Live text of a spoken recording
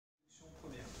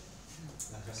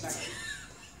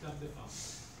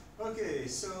Okay,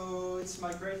 so it's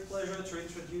my great pleasure to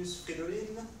introduce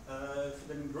Fridolin,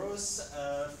 Fridolin Gross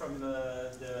from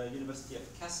the University of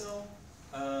Kassel.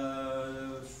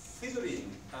 Fridolin,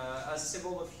 as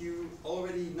several of you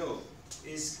already know,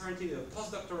 is currently a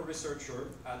postdoctoral researcher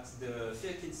at the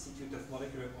Fiat Institute of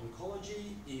Molecular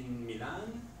Oncology in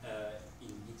Milan,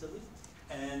 in Italy.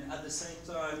 And at the same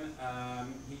time,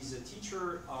 he's a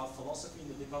teacher of philosophy in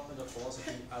the Department of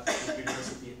Philosophy at the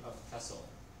University of Kassel.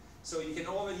 So you can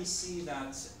already see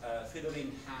that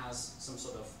Fridolin has some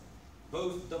sort of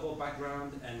both double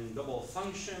background and double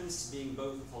functions, being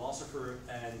both a philosopher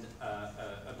and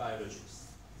a biologist.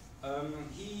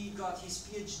 He got his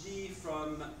PhD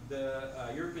from the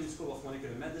European School of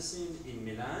Molecular Medicine in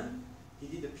Milan. He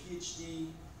did a PhD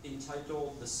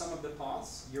entitled The Sum of the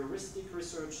Parts, Heuristic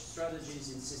Research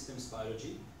Strategies in Systems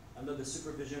Biology, under the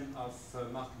supervision of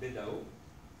Marc Bedao,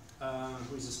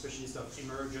 who is a specialist of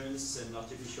emergence and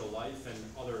artificial life and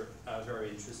other very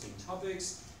interesting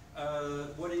topics.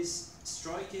 What is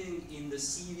striking in the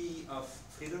CV of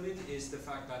Fridolin is the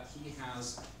fact that he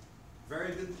has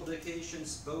very good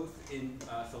publications both in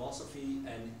philosophy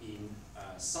and in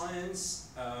science.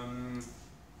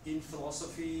 In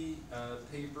philosophy,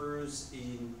 papers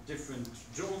in different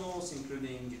journals,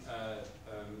 including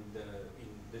in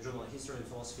the Journal of History and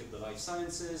Philosophy of the Life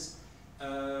Sciences,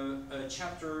 a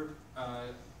chapter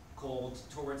called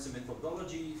Towards a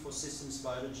Methodology for Systems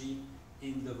Biology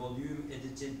in the volume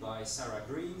edited by Sarah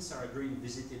Green. Sarah Green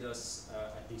visited us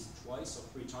at least twice or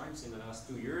 3 times in the last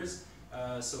 2 years.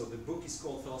 So the book is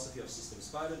called Philosophy of Systems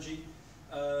Biology.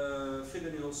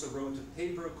 Fridolin also wrote a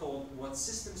paper called What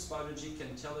Systems Biology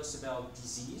Can Tell Us About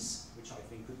Disease, which I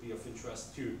think could be of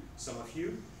interest to some of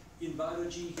you. In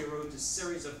biology, he wrote a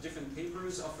series of different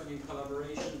papers, often in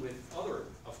collaboration with other,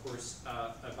 of course,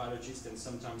 biologists and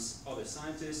sometimes other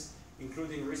scientists,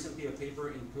 including recently a paper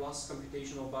in PLOS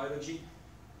Computational Biology,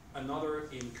 another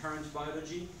in Current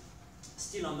Biology,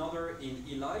 still another in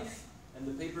eLife. And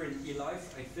the paper in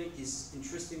eLife, I think, is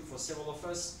interesting for several of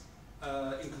us,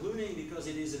 including because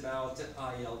it is about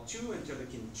IL-2,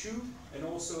 interleukin-2, and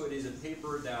also it is a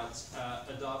paper that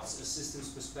adopts a systems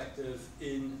perspective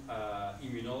in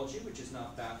immunology, which is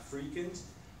not that frequent.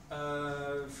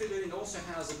 Fridolin also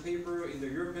has a paper in the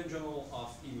European Journal of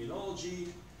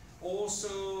Immunology,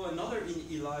 also another in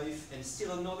eLife, and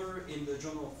still another in the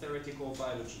Journal of Theoretical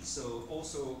Biology. So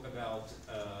also about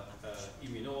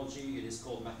immunology. It is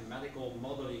called Mathematical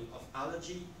Modeling of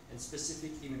Allergy and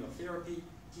Specific Immunotherapy,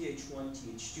 Th1,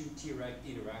 Th2, Treg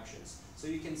interactions. So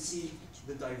you can see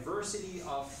the diversity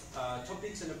of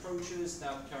topics and approaches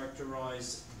that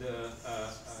characterizes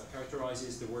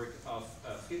the work of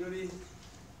Fridolin.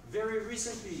 Very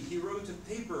recently, he wrote a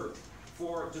paper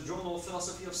for the Journal of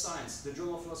Philosophy of Science. The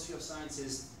Journal of Philosophy of Science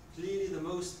is clearly the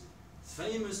most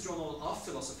famous journal of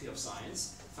philosophy of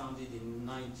science, founded in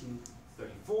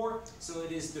 1934. So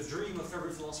it is the dream of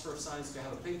every philosopher of science to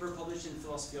have a paper published in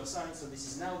philosophy of science. So this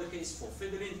is now the case for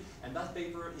Fridolin, and that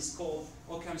paper is called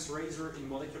Occam's Razor in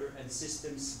Molecular and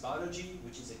Systems Biology,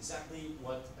 which is exactly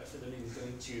what Fridolin is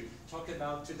going to talk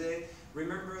about today.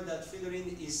 Remember that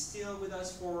Fridolin is still with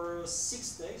us for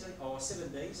 6 days, or 7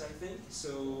 days, I think.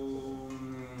 So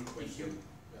if you,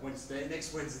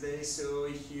 next Wednesday, so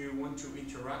if you want to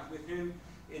interact with him,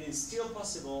 it is still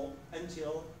possible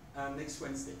until next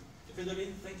Wednesday.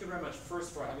 Fridolin, thank you very much,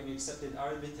 first for having accepted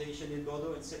our invitation in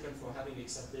Bordeaux, and second for having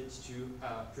accepted to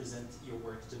present your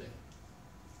work today.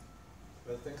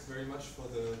 Well, thanks very much for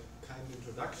the kind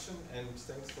introduction, and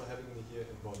thanks for having me here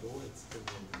in Bordeaux. It's been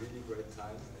a really great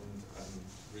time, and I'm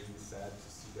really sad to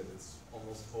see that it's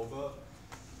almost over.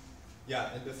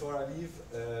 Yeah, and before I leave,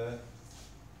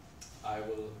 I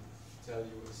will tell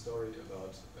you a story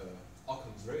about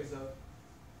Occam's razor.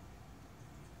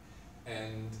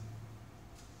 And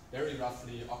very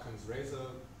roughly, Occam's razor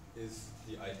is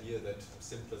the idea that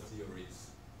simpler theories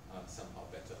are somehow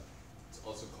better. It's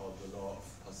also called the law of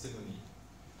parsimony.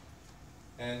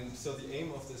 And so the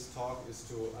aim of this talk is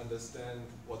to understand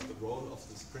what the role of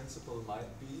this principle might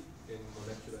be in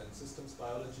molecular and systems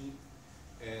biology,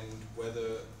 and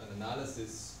whether an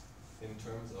analysis in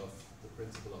terms of the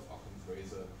principle of Occam's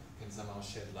razor can somehow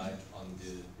shed light on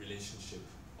the relationship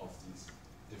of these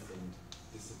different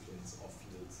disciplines or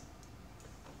fields.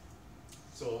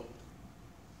 So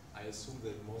I assume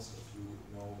that most of you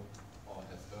know or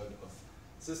have heard of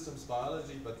systems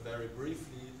biology, but very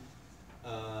briefly,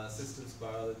 systems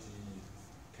biology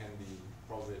can be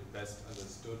probably best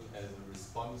understood as a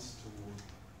response to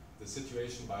the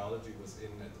situation biology was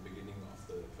in at the beginning of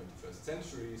the 21st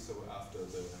century, so after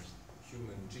the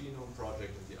Human Genome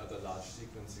Project and the other large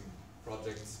sequencing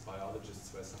projects,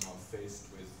 biologists were somehow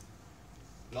faced with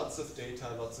lots of data,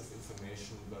 lots of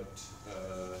information, but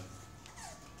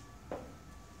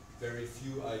very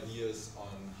few ideas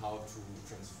on how to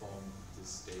transform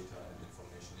this data and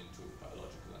information into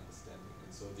biological understanding.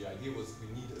 And so the idea was we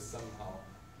need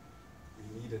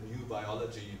a new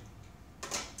biology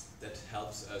that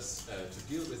helps us to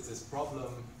deal with this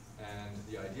problem. And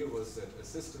the idea was that a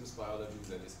systems biology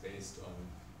that is based on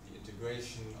the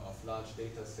integration of large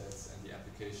data sets and the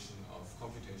application of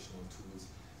computational tools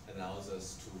allows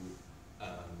us to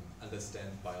understand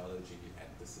biology at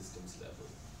the systems level.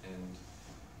 And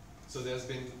so there's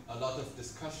been a lot of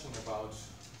discussion about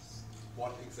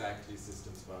what exactly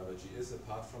systems biology is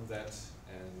apart from that,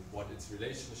 and what its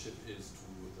relationship is to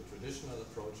the traditional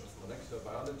approach of molecular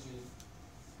biology.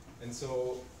 And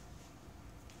so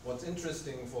what's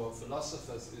interesting for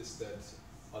philosophers is that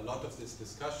a lot of this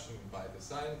discussion by the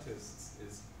scientists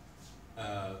is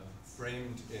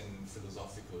framed in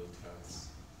philosophical terms.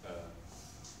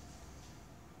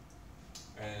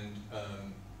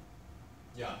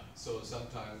 Yeah, so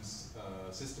sometimes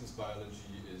systems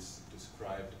biology is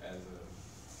described as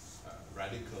a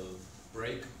radical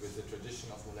break with the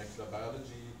tradition of molecular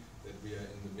biology, that we are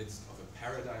in the midst of a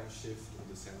paradigm shift in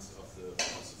the sense of the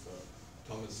philosopher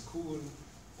Thomas Kuhn,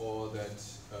 or that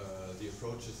the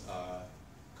approaches are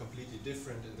completely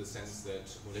different in the sense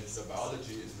that molecular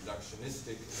biology is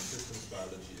reductionistic and systems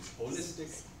biology is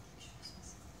holistic.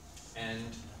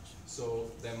 And so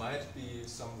there might be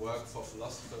some work for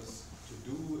philosophers to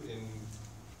do in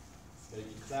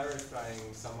maybe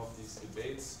clarifying some of these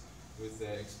debates with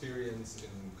their experience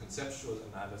in conceptual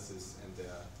analysis and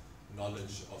their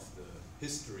knowledge of the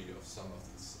history of some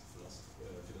of these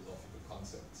philosophical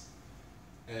concepts.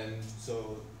 And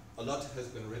so a lot has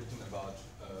been written about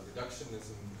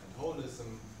reductionism and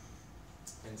holism,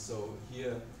 and so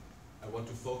here I want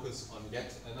to focus on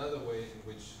yet another way in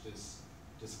which this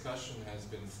discussion has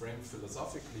been framed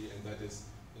philosophically, and that is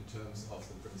in terms of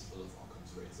the principle of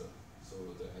Occam's razor. So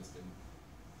there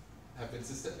have been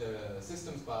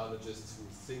systems biologists who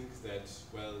think that,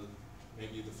 well,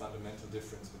 maybe the fundamental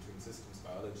difference between systems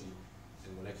biology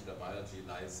and molecular biology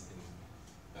lies in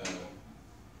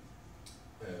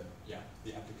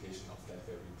the application of that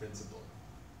very principle.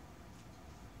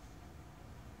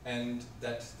 And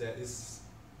that there is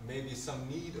maybe some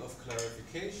need of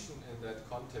clarification in that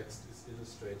context is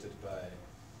illustrated by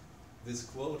this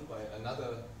quote by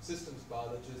another systems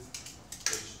biologist,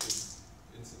 which is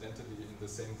incidentally in the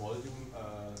same volume,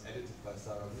 edited by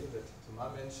Sarah Mir that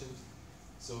Thomas mentioned.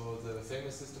 So the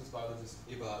famous systems biologist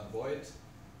Eberhard Voigt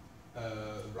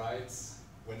writes,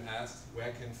 when asked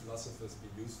where can philosophers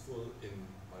be useful in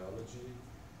biology,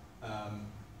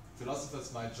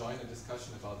 philosophers might join a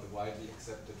discussion about the widely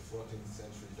accepted 14th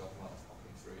century dogma of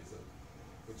Occam's razor,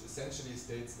 which essentially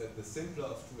states that the simpler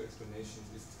of two explanations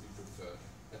is to be preferred.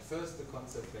 At first, the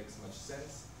concept makes much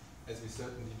sense, as we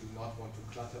certainly do not want to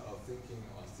clutter our thinking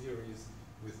or theories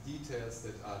with details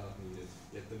that are not needed.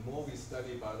 Yet the more we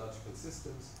study biological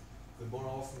systems, the more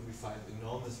often we find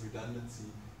enormous redundancy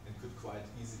and could quite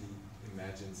easily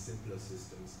imagine simpler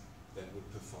systems that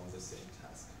would perform the same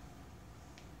task.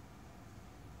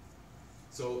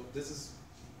 So this is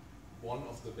one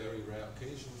of the very rare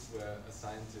occasions where a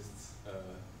scientist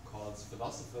calls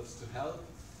philosophers to help.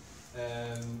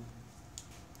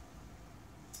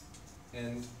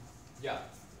 And yeah,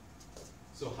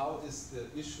 so how is the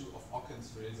issue of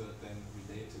Occam's razor then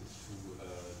related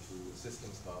to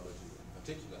systems biology in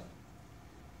particular?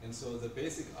 And so the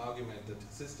basic argument that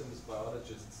systems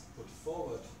biologists put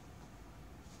forward,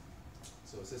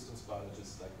 so systems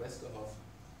biologists like Westerhoff,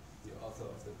 the author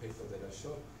of the paper that I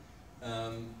showed,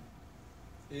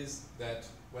 is that,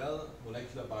 well,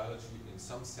 molecular biology in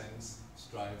some sense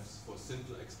strives for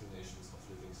simple explanations of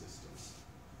living systems.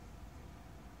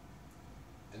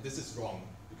 And this is wrong,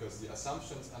 because the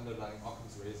assumptions underlying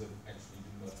Occam's razor actually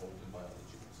do not hold in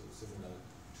biology. So similar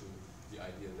to the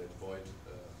idea that Voigt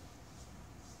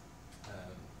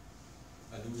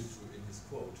alluded to in his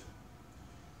quote.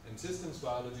 And systems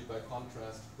biology, by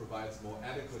contrast, provides more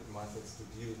adequate methods to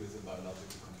deal with the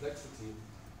biological complexity,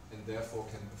 and therefore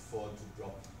can afford to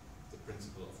drop the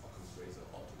principle of Occam's razor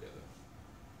altogether.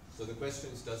 So the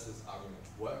question is, does this argument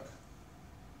work?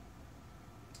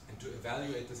 And to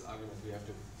evaluate this argument, we have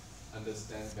to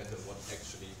understand better what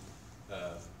actually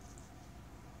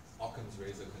Occam's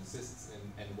razor consists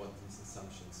in and what these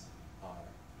assumptions are.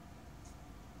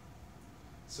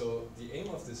 So the aim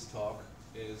of this talk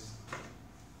is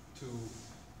to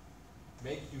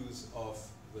make use of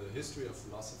the history of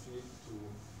philosophy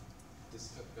to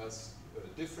discuss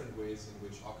different ways in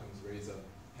which Occam's razor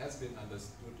has been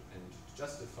understood and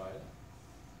justified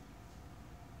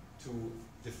to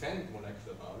defend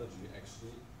molecular biology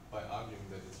actually by arguing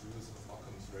that its use of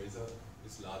Occam's razor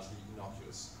is largely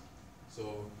innocuous.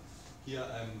 So here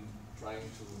I'm trying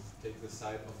to take the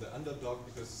side of the underdog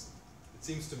because it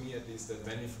seems to me at least that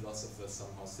many philosophers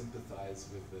somehow sympathize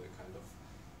with the kind of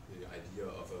the idea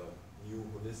of a new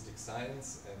holistic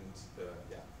science, and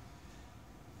yeah.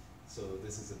 So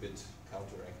this is a bit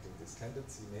counteracting this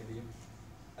tendency maybe.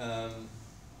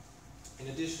 In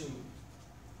addition,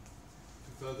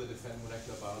 to further defend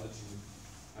molecular biology,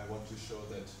 I want to show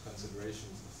that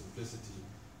considerations of simplicity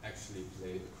actually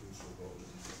play a crucial role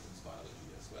in systems biology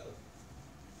as well.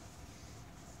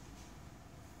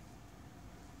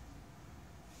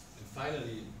 And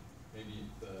finally, maybe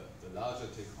the larger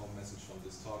take-home message from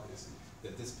this talk is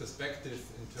that this perspective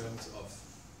in terms of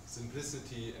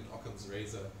simplicity and Occam's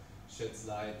razor sheds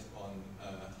light on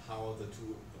how the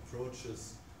two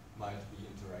approaches might be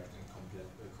interact and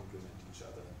complement each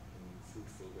other in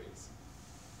fruitful ways.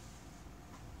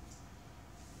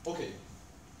 Okay,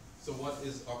 so what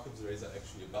is Occam's razor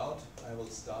actually about? I will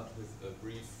start with a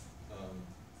brief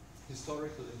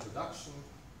historical introduction.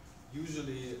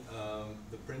 Usually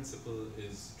the principle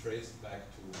is traced back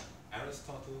to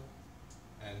Aristotle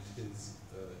and his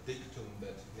dictum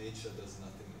that nature does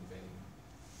nothing in vain.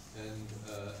 And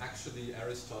actually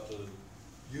Aristotle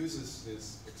uses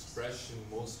this expression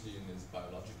mostly in his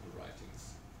biological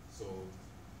writings. So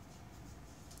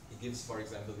he gives, for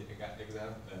example, the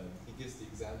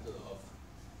example of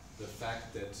the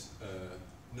fact that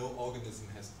no organism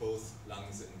has both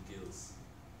lungs and gills.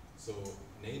 So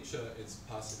nature is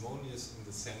parsimonious in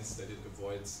the sense that it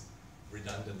avoids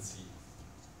redundancy.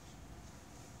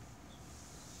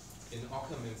 In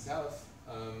Occam himself,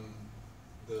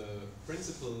 the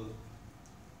principle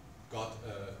got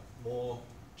a more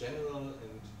general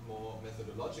and more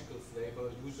methodological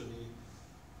flavor. Usually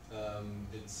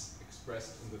it's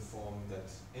expressed in the form that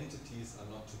entities are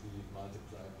not to be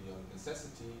multiplied beyond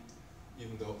necessity,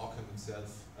 even though Occam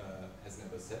himself has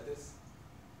never said this.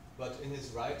 But in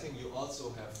his writing you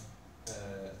also have,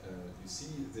 you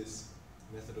see this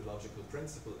methodological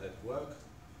principle at work.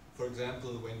 For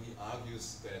example, when he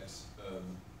argues that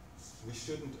we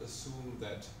shouldn't assume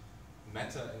that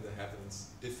matter in the heavens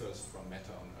differs from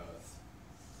matter on earth.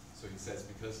 So he says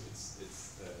because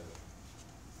it's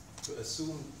to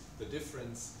assume the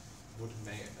difference would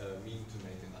mean to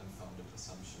make an unfounded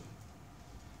assumption.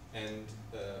 And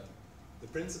the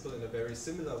principle in a very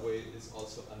similar way is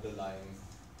also underlying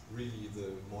really the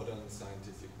modern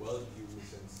scientific worldview,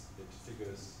 since it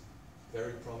figures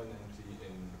very prominently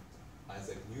in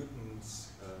Isaac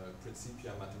Newton's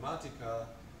Principia Mathematica.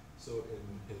 So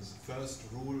in his first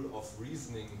rule of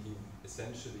reasoning, he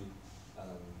essentially,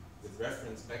 with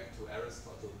reference back to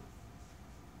Aristotle,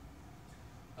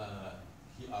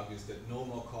 he argues that no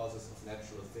more causes of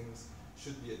natural things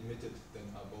should be admitted than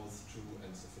are both true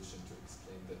and sufficient to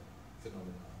explain the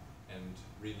phenomena. And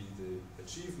really the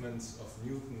achievements of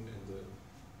Newton in the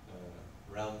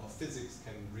realm of physics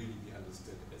can really be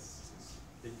understood as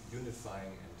big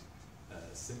unifying and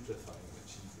simplifying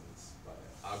achievements by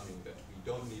arguing that we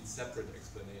don't need separate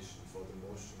explanation for the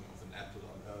motion of an apple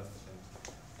on Earth and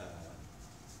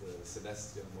the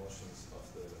celestial motions of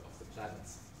the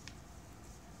planets.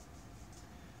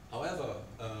 However,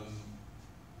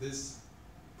 this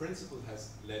principle has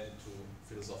led to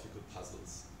philosophical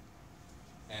puzzles.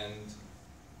 And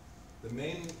the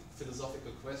main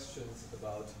philosophical questions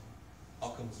about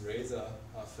Occam's razor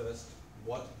are first,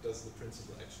 what does the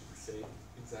principle actually say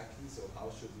exactly? So how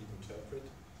should we interpret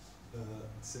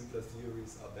simpler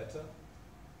theories are better?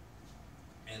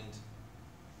 And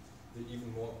the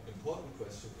even more important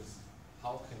question is,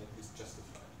 how can it be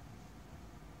justified?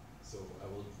 So I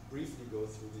will briefly go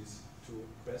through these two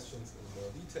questions in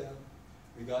more detail.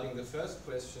 Regarding the first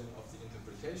question of the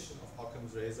interpretation of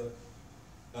Occam's razor,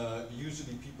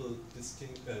 usually people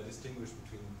distinguish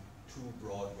between two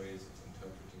broad ways of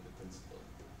interpreting the principle.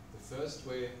 The first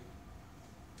way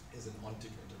is an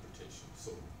ontic interpretation,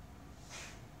 so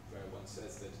where one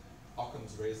says that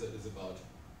Occam's razor is about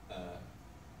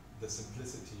the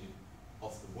simplicity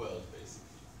of the world,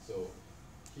 basically. So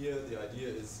here the idea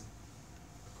is,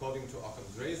 according to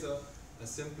Occam's razor, a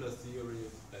simpler theory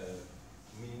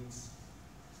means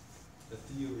a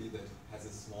theory that has a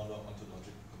smaller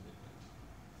ontological commitment,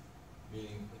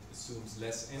 meaning it assumes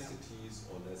less entities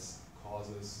or less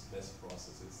causes, less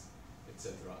processes,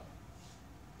 etc.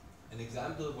 An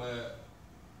example where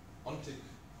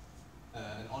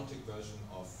an ontic version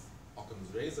of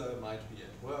Occam's razor might be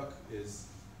at work is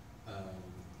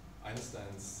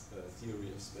Einstein's theory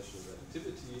of special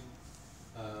relativity,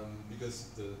 because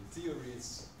the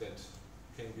theories that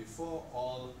came before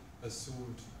all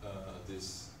assumed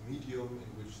this medium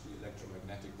in which the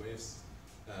electromagnetic waves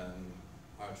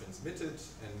are transmitted,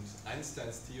 and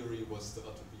Einstein's theory was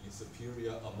thought to be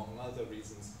superior, among other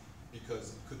reasons,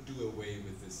 because it could do away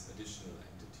with this additional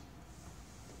entity.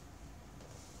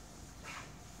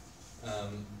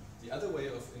 The other way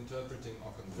of interpreting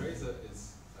Occam's razor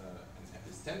is an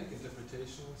epistemic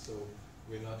interpretation, so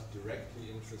we're not directly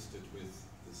interested with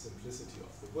the simplicity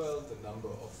of the world, the number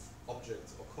of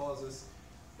objects or causes,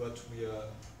 but we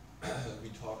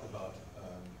talk about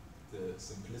the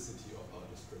simplicity of our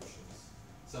descriptions.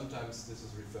 Sometimes this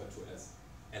is referred to as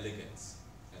elegance,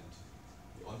 and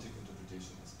the ontic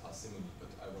interpretation is parsimony, but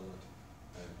I will not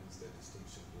use that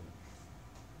distinction here.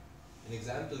 An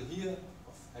example here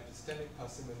of epistemic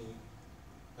parsimony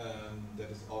that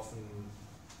is often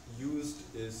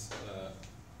used is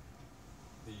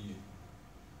the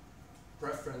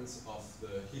preference of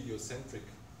the heliocentric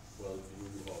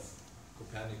worldview of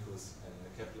Copernicus and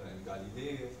Kepler and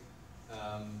Galilei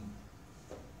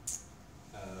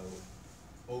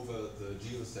over the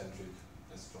geocentric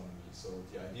astronomy. So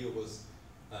the idea was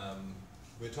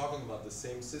we're talking about the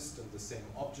same system, the same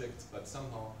object, but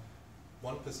somehow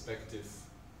one perspective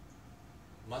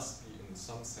must be in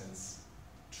some sense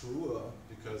truer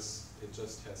because it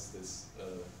just has this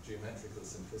geometrical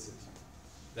simplicity.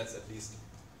 That's at least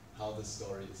how the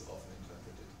story is often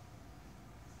interpreted.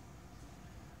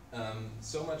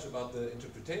 So much about the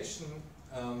interpretation.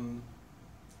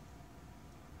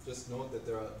 Just note that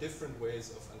there are different ways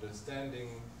of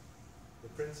understanding the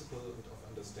principle and of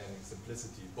understanding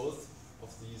simplicity. Both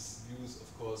of these views, of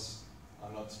course,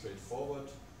 are not straightforward.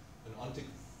 An ontic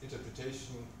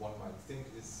interpretation, one might think,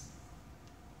 is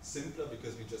simpler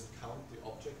because we just count the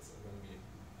objects and then we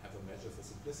have a measure for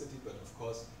simplicity, but of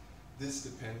course this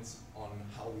depends on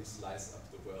how we slice up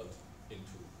the world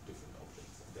into different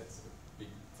objects, and that's a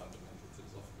big fundamental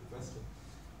philosophical question.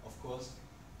 Of course,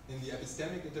 in the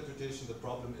epistemic interpretation the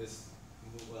problem is,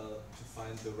 well, to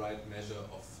find the right measure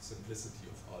of simplicity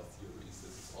of our theories.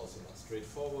 This is also not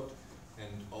straightforward,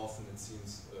 and often it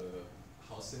seems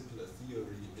how simple a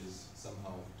theory is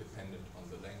somehow dependent on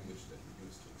the language that we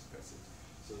use to express it.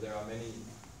 So there are many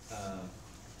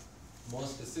more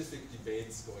specific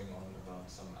debates going on about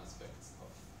some aspects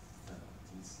of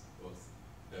these both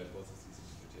of these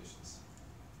interpretations.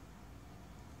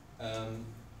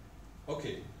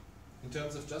 Okay, in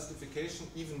terms of justification,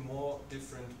 even more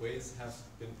different ways have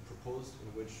been proposed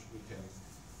in which we can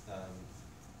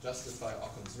justify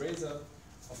Occam's razor.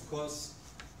 Of course,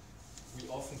 we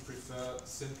often prefer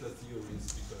simpler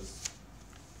theories because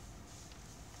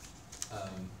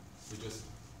we just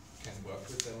can work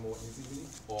with them more easily,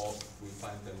 or we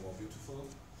find them more beautiful.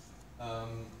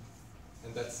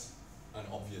 And that's an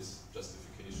obvious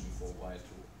justification for why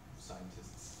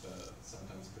scientists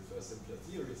sometimes prefer simpler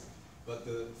theories. But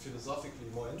the philosophically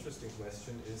more interesting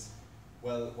question is,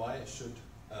 well, why should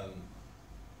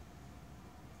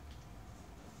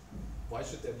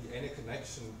there be any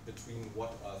connection between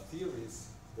what our theories,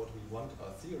 what we want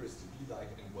our theories to be like,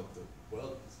 and what the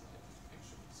world is like,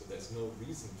 actually? So there's no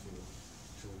reason to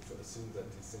assume that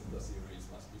the simpler theories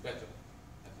must be better,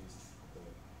 at least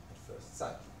at first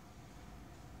sight.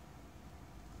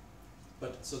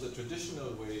 But so the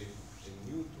traditional way in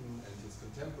Newton and his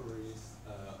contemporaries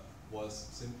was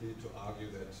simply to argue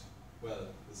that, well,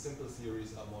 the simple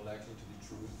theories are more likely to be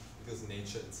true because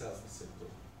nature itself is simple.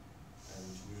 And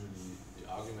usually the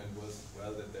argument was,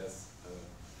 well, that there's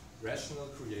a rational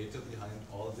creator behind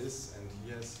all this, and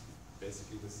he has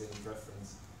basically the same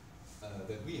preference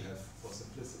that we have for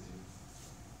simplicity.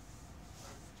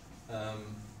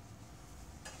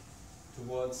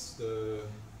 Towards the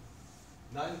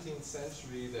 19th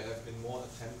century, there have been more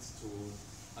attempts to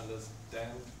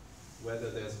understand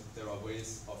whether there are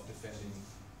ways of defending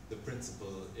the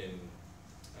principle in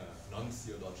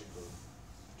non-theological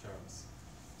terms.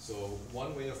 So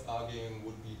one way of arguing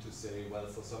would be to say, well,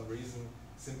 for some reason,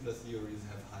 simpler theories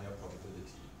have higher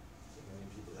probability. So many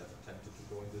people have attempted to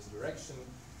go in this direction.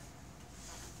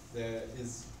 There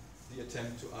is the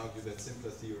attempt to argue that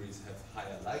simpler theories have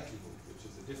higher likelihood, which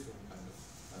is a different kind of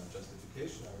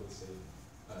justification. I will say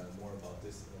more about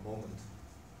this in a moment.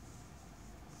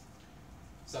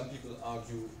 Some people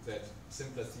argue that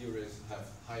simpler theories have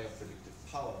higher predictive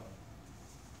power.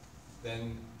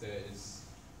 Then there is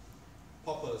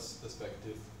Popper's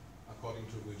perspective, according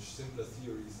to which simpler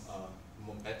theories are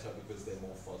better because they're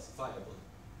more falsifiable.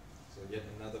 So yet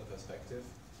another perspective.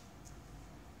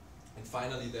 And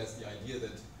finally, there's the idea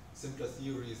that simpler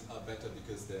theories are better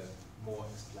because they're more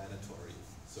explanatory.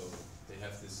 So they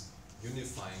have this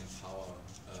unifying power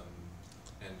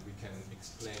and we can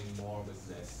explain more with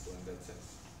less, so in that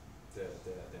sense they're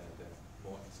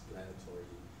more explanatory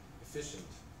efficient.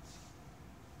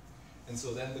 And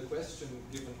so then the question,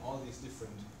 given all these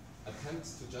different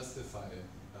attempts to justify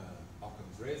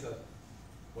Occam's razor,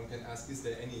 one can ask, is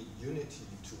there any unity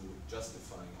to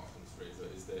justifying Occam's razor?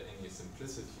 Is there any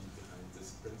simplicity behind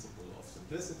this principle of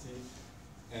simplicity?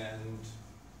 And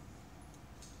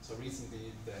so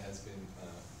recently there has been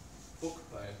a book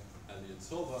by Elliot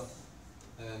Sober,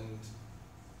 and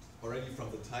already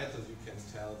from the title you can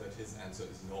tell that his answer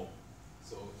is no.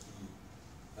 So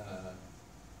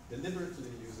he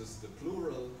deliberately uses the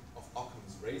plural of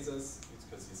Occam's razors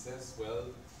because he says, well,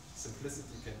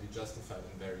 simplicity can be justified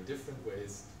in very different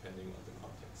ways depending on the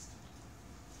context.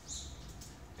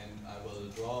 And I will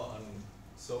draw on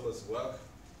Sober's work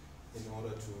in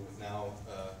order to now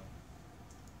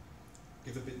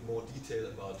give a bit more detail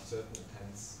about certain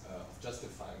attempts of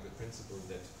justifying the principle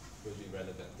that will be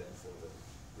relevant then for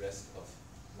the rest of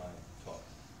my talk.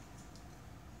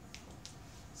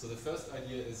 So the first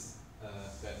idea is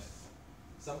that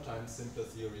sometimes simpler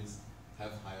theories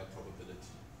have higher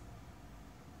probability.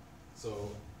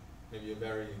 So maybe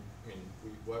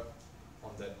we work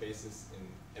on that basis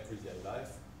in everyday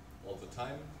life all the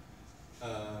time.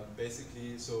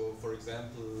 Basically, so for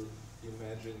example,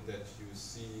 imagine that you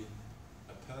see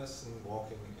a person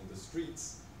walking in the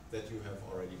streets that you have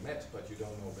already met but you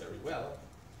don't know very well.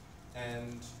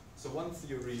 And so one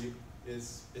theory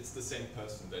is it's the same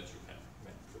person that you have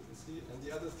met previously, and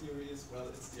the other theory is, well,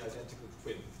 it's the identical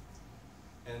twin.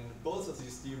 And both of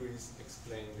these theories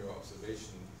explain your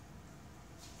observation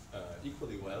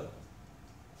equally well,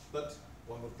 but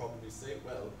one would probably say,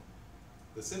 well,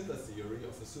 the simpler theory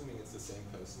of assuming it's the same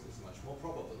person is much more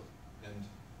probable. And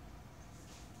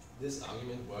this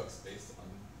argument works based on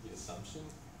the assumption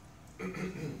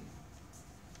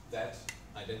that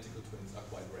identical twins are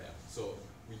quite rare. So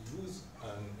we use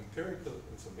empirical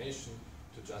information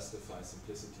to justify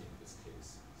simplicity in this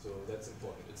case. So that's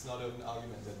important. It's not an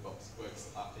argument that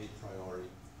works a priori.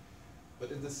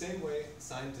 But in the same way,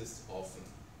 scientists often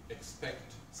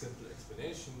expect simple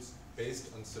explanations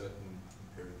based on certain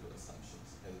empirical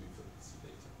assumptions, as we will see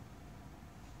later.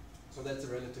 So that's a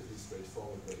relatively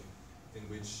straightforward way in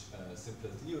which simpler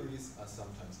theories are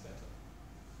sometimes better.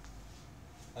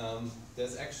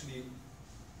 There's actually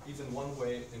even one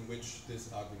way in which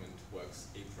this argument works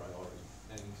a priori.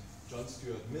 And John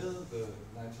Stuart Mill, the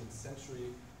 19th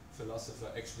century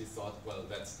philosopher, actually thought, well,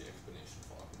 that's the explanation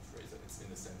for Occam's razor. It's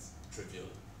in a sense trivial.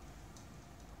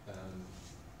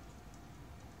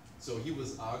 So he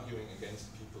was arguing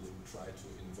against people who try to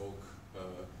invoke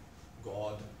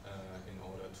God in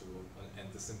order to,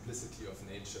 and the simplicity of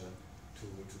nature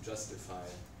to justify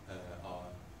our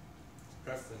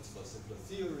preference for simpler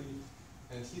theory.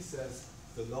 And he says,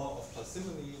 the law of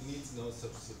parsimony needs no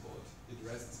such support. It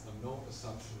rests on no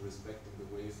assumption respecting the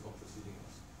ways of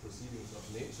proceedings of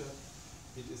nature.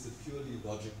 It is a purely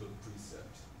logical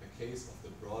precept, a case of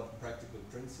the broad practical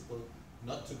principle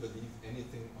not to believe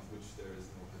anything of which there is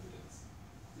no evidence.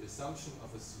 The assumption of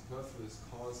a superfluous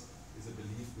cause is a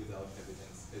belief without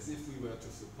evidence, as if we were to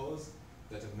suppose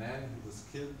that a man who was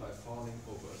killed by falling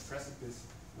over a precipice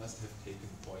must have taken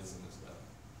poison as well.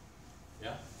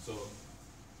 Yeah, so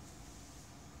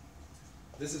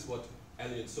this is what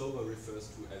Elliot Sober refers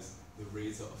to as the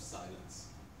razor of silence.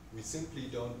 We simply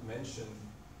don't mention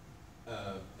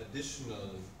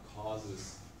additional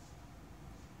causes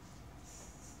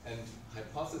and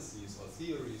hypotheses or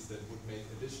theories that would make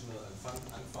additional and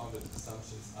unfounded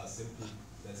assumptions are simply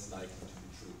less likely to be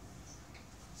true.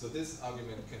 So this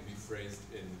argument can be phrased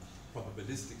in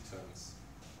probabilistic terms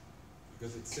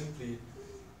because it simply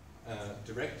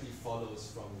directly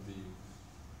follows from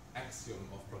the axiom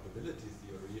of probability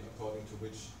theory, according to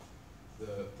which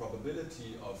the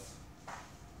probability of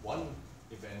one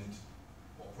event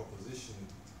or proposition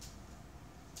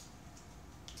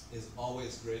is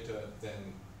always greater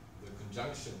than the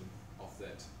conjunction of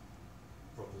that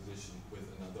proposition with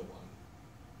another one.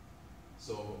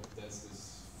 So there's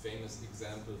this famous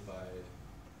example by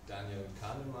Daniel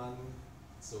Kahneman.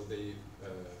 So they,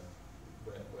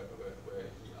 where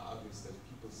he argues that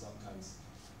people sometimes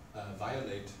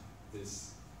violate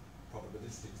this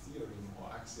probabilistic theorem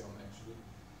or axiom actually.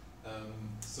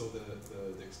 So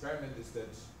the experiment is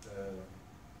that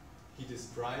he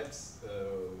describes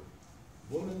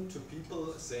a woman to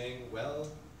people saying, well,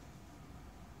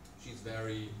 she's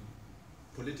very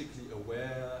politically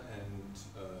aware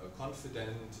and confident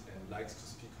and likes to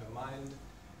speak her mind,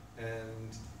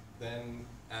 and then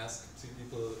ask to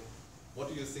people, what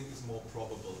do you think is more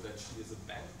probable, that she is a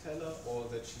bank teller or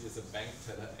that she is a bank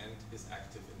teller and is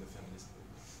active in the feminist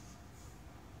movement?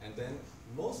 And then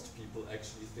most people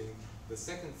actually think the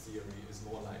second theory is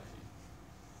more likely,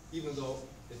 even though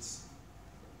it's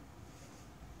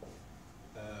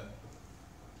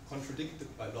contradicted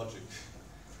by logic.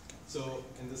 So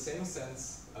in the same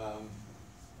sense,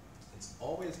 it's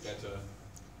always better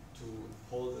to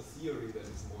hold a theory that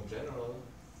is more general,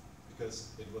 because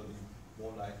it will be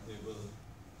more likely to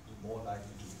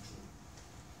be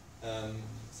true.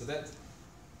 So that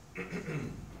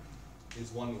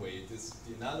is one way.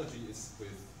 The analogy is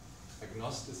with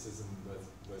agnosticism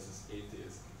versus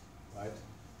atheism, right?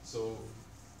 So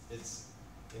it's,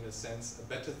 in a sense, a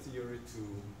better theory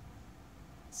to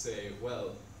say,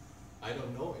 well, I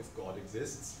don't know if God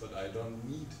exists, but I don't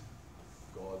need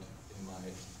God in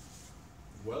my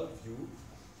worldview.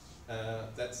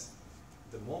 That's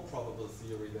the more probable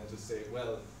theory than to say,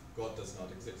 well, God does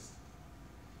not exist.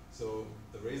 So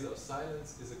the razor of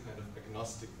silence is a kind of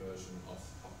agnostic version of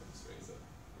Occam's razor.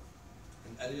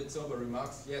 And Elliot Sober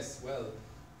remarks, yes, well,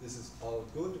 this is all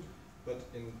good, but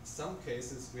in some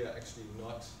cases we are actually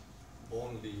not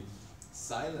only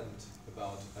silent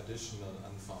about additional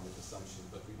unfounded assumptions,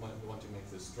 but we might want to make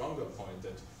the stronger point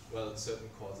that, well, certain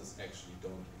causes actually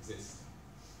don't exist.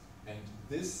 And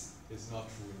this is not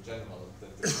true in general,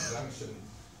 that the conjunction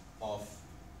of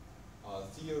our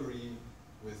theory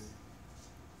with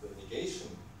the negation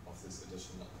of this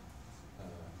additional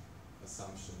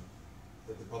assumption,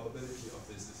 that the probability of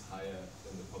this is higher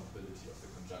than the probability of the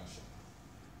conjunction.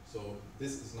 So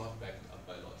this is not backed up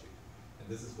by logic. And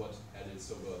this is what Elliot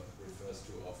Sober refers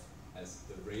to as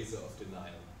the razor of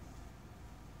denial.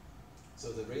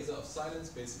 So the razor of silence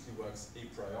basically works a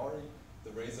priori.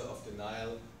 The razor of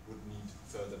denial would need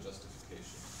further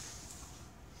justification.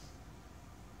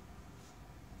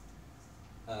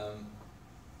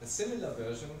 A similar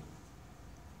version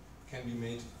can be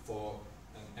made for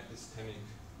an epistemic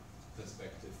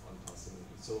perspective on parsimony.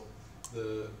 So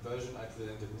the version I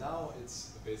presented now,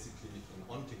 it's basically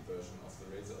an ontic version of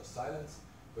the razor of silence,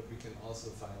 but we can also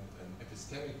find an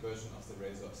epistemic version of the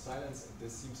razor of silence, and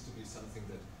this seems to be something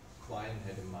that Quine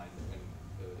had in mind when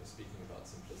speaking about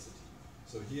simplicity.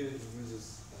 So here he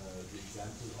uses the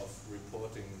example of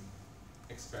reporting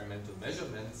experimental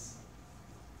measurements,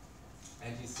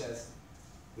 and he says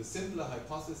the simpler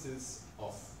hypothesis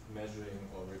of measuring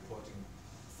or reporting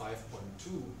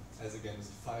 5.2 as against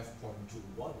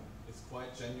 5.21 is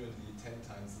quite genuinely 10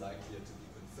 times likelier to be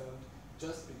confirmed,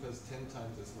 just because 10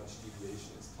 times as much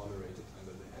deviation is tolerated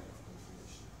under the head of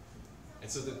confirmation. And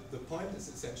so the point is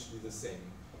essentially the same.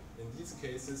 In these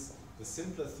cases, the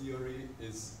simpler theory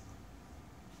is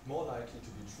more likely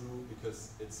to be true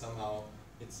because it's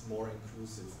more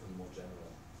inclusive and more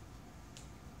general.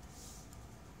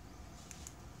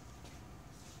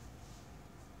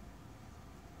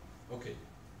 Okay.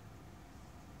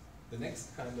 The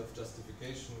next kind of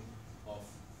justification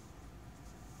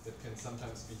that can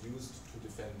sometimes be used to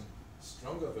defend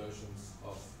stronger versions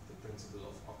of the principle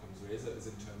of Occam's razor is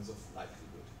in terms of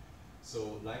likelihood.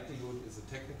 So likelihood is a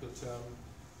technical term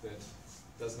that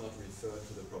does not refer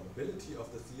to the probability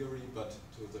of the theory, but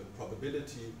to the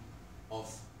probability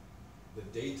of the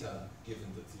data given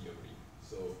the theory.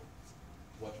 So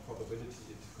what probability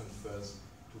it confers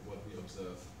to what we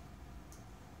observe.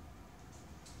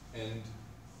 And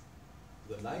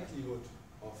the likelihood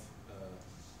of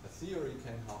a theory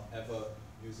can, however,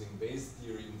 using Bayes'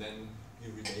 theory, then be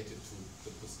related to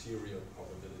the posterior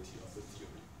probability of the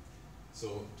theory.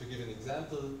 So to give an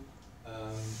example,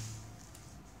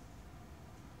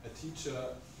 a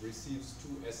teacher receives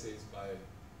 2 essays by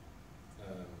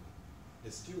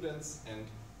his students, and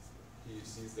he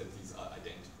sees that these are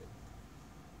identical.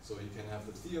 So he can have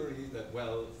the theory that,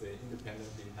 well, they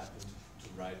independently happened to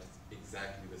write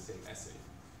exactly the same essay.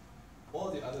 Or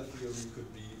the other theory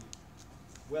could be,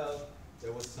 well,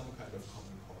 there was some kind of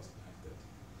common cause behind that.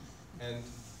 And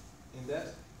in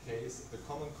that case, the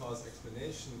common cause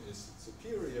explanation is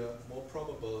superior, more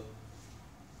probable,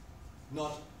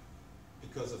 not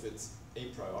because of its a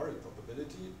priori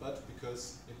probability, but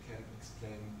because it can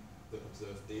explain the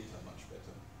observed data much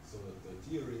better. So the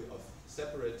theory of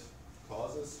separate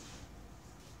causes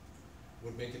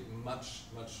would make it much,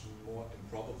 much more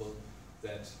improbable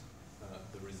that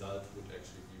the result would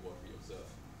actually be what we observe.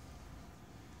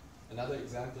 Another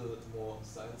example, more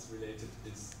science-related,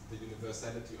 is the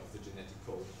universality of the genetic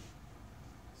code.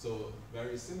 So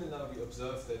very similar, we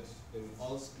observe that in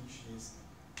all species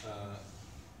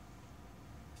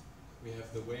we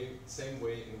have the same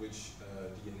way in which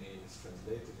DNA is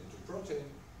translated into protein.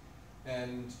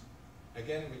 And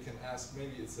again, we can ask,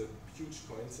 maybe it's a huge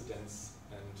coincidence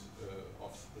and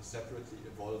of the separately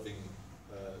evolving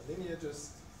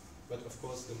lineages but of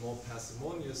course the more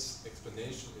parsimonious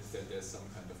explanation is that there's some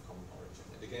kind of common origin.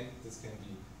 And again, this can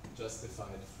be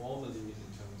justified formally in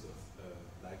terms of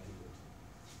likelihood.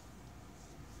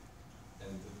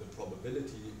 And the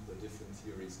probability the different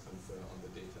theories confer on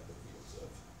the data that we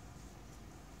observe.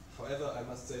 However, I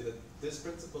must say that this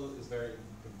principle is very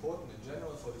important in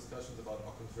general for discussions about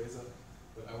Occam's razor,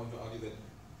 but I want to argue that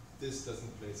this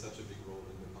doesn't play such a big role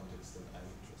in the context that I'm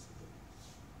interested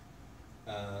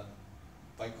in.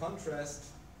 By contrast,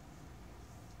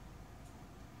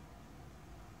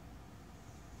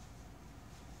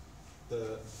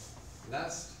 the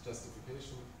last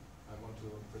justification I want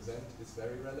to present is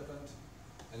very relevant,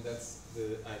 and that's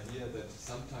the idea that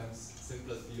sometimes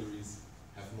simpler theories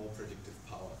have more predictive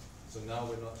power. So now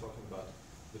we're not talking about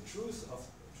the truth of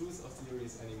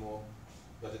theories anymore,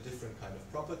 but a different kind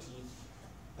of property.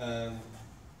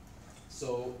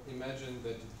 So imagine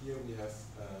that here we have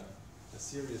a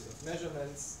series of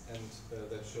measurements, and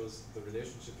that shows the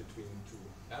relationship between two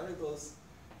variables,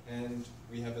 and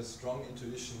we have a strong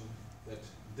intuition that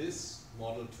this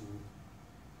model to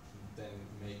then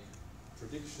make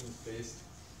predictions based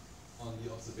on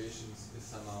the observations is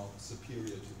somehow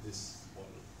superior to this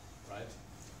model, right?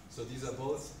 So these are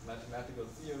both mathematical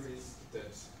theories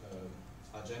that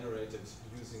are generated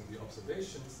using the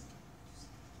observations.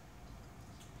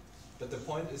 But the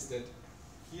point is that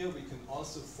here we can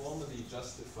also formally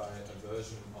justify a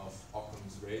version of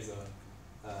Occam's razor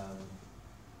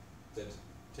that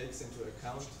takes into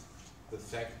account the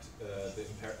fact, the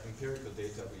empirical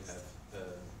data we have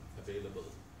available.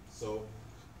 So,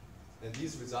 and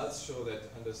these results show that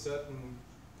under certain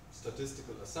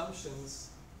statistical assumptions,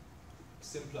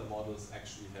 simpler models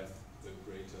actually have the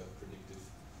greater predictive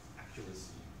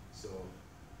accuracy. So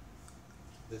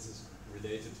this is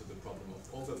related to the problem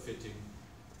of overfitting,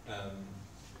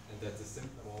 and that the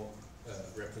simpler more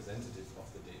representative of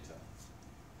the data.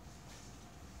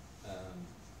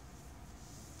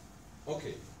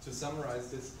 Okay, to summarize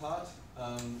this part,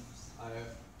 I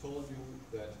have told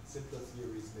you that simpler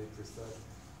theories may prefer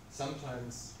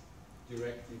sometimes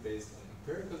directly based on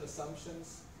empirical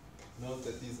assumptions. Note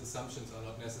that these assumptions are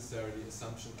not necessarily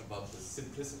assumptions about the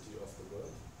simplicity of the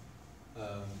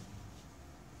world.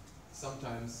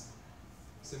 Sometimes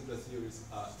simpler theories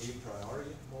are a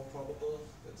priori more probable.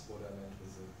 That's what I meant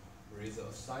with the razor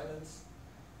of silence.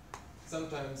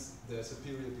 Sometimes they're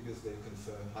superior because they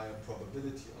confer higher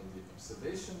probability on the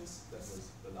observations. That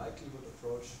was the likelihood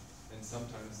approach. And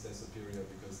sometimes they're superior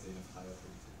because they have higher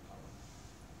predictive power.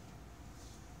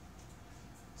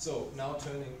 So now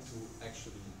turning to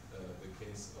actually the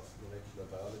case of molecular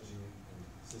biology and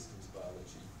systems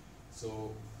biology.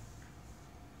 So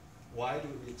why do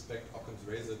we expect Occam's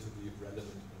razor to be relevant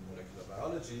in molecular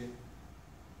biology?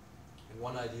 And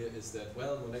one idea is that,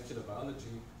 well, molecular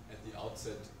biology at the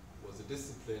outset was a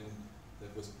discipline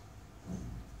that was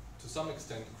to some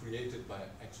extent created by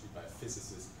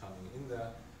physicists coming in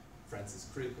there, Francis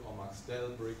Crick or Max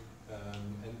Delbrück,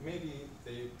 and maybe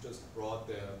they just brought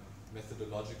their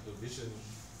methodological vision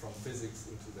from physics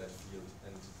into that field.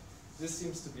 And this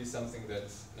seems to be something that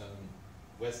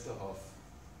Westerhoff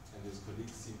and his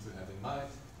colleagues seem to have in mind.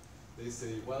 They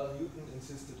say, well, Newton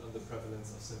insisted on the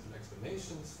prevalence of simple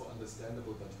explanations for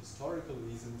understandable but historical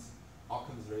reasons.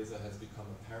 Occam's razor has become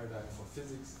a paradigm for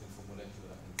physics and for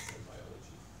molecular and cell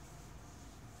biology.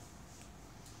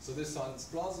 So this sounds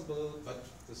plausible, but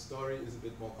the story is a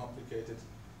bit more complicated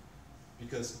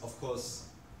because, of course,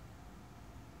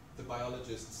 the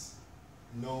biologists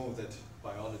know that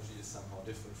biology is somehow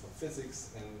different from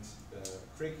physics, and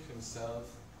Crick himself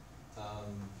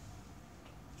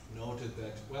noted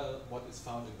that, well, what is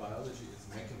found in biology is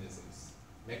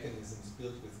mechanisms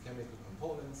built with chemical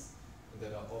components and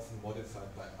that are often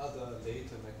modified by other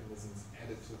later mechanisms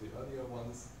added to the earlier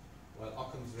ones. While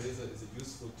Occam's razor is a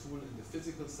useful tool in the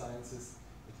physical sciences,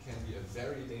 it can be a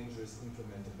very dangerous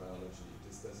implement in biology.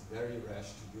 It is thus very rash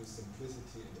to use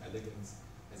simplicity and elegance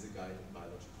as a guide in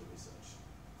biological research.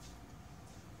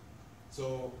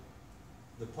 So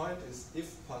the point is,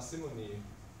 if parsimony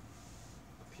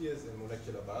appears in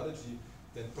molecular biology,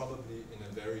 then probably in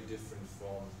a very different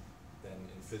form than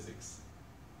in physics.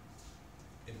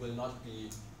 It will not be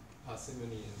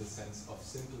parsimony in the sense of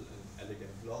simple and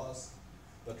elegant laws,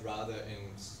 but rather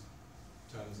in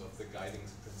terms of the guiding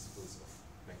principles of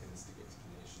mechanistic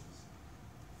explanations.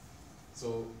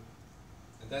 So,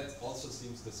 and that also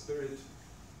seems the spirit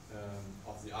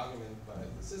of the argument by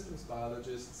the systems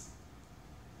biologists.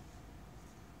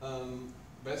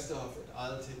 Westerhoff et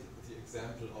al. Take the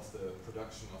example of the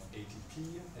production of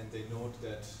ATP, and they note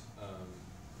that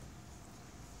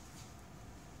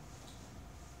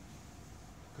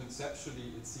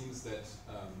conceptually it seems that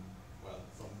well,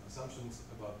 from assumptions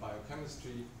about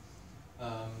biochemistry,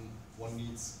 one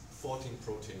needs 14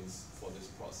 proteins for this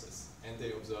process. And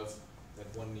they observe that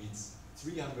one needs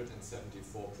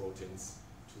 374 proteins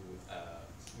to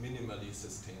minimally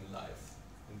sustain life.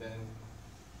 And then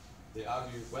they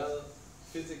argue, well,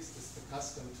 physics is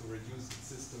accustomed to reduce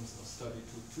systems of study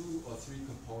to 2 or 3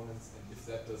 components, and if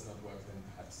that does not work, then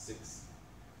perhaps 6.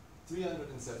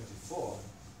 374,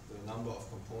 the number of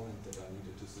components that are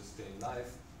needed to sustain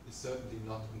life, is certainly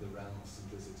not in the realm of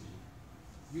simplicity.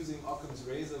 Using Occam's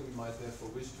razor, we might therefore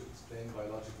wish to explain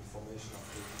biological formation of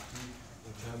ATP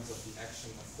in terms of the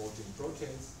action of 14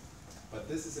 proteins, but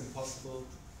this is impossible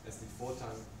as the 14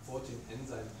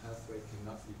 enzyme pathway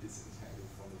cannot be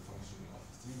disentangled from the functioning of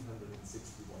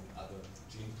 361 other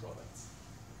gene products.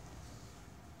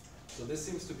 So this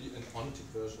seems to be an ontic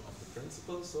version of the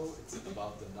principle, so it's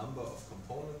about the number of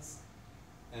components,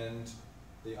 and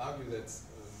they argue that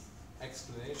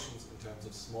explanations in terms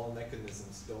of small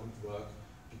mechanisms don't work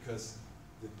because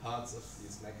the parts of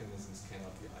these mechanisms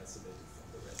cannot be isolated from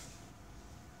the rest.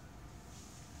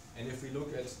 And if we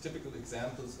look at typical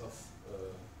examples of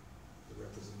the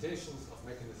representations of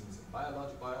mechanisms in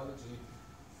biology,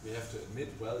 we have to admit,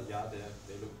 well, yeah,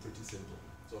 they look pretty simple.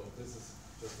 So this is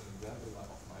just an example of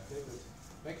my favorite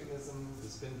mechanism, the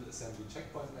spindle assembly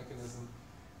checkpoint mechanism.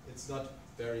 It's not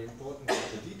very important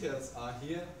what the details are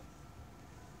here,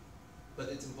 but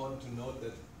it's important to note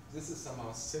that this is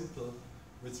somehow simple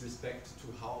with respect to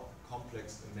how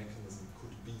complex a mechanism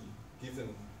could be,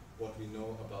 given what we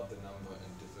know about the number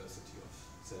and diversity of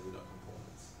cellular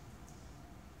components.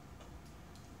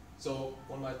 So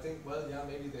one might think, well, yeah,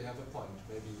 maybe they have a point.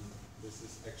 Maybe this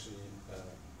is actually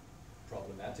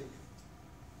problematic.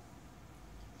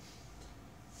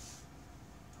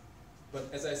 But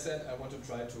as I said, I want to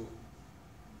try to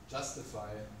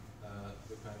justify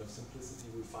the kind of simplicity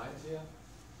we find here.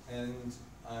 And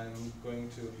I'm going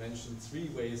to mention 3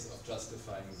 ways of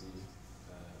justifying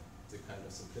the kind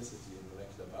of simplicity in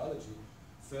molecular biology.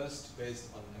 First, based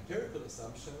on empirical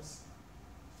assumptions.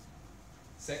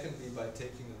 Secondly, by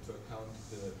taking into account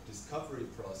the discovery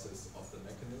process of the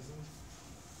mechanism.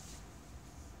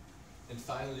 And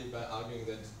finally, by arguing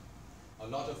that a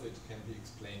lot of it can be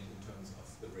explained in terms of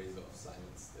the razor of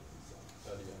science that we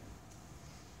saw earlier.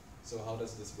 So how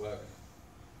does this work?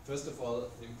 First of all,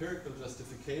 the empirical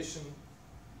justification.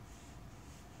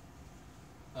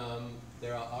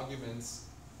 There are arguments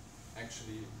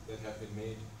actually that have been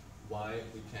made why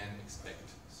we can expect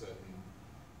certain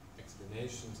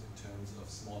explanations in terms of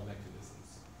small mechanisms.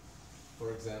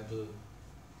 For example,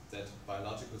 that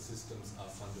biological systems are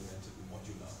fundamentally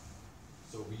modular.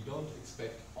 So we don't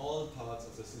expect all parts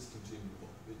of the system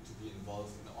to be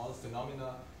involved in all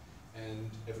phenomena,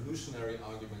 and evolutionary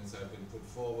arguments have been put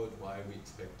forward why we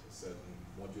expect a certain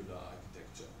modular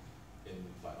architecture in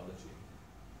biology.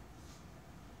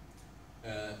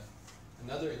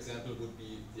 Another example would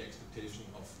be the expectation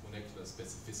of molecular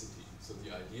specificity. So the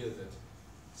idea that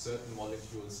certain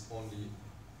molecules only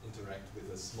interact with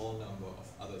a small number of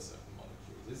other certain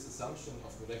molecules. This assumption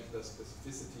of molecular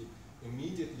specificity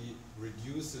immediately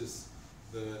reduces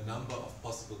the number of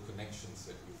possible connections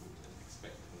that we would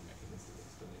expect in a mechanistic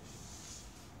explanation.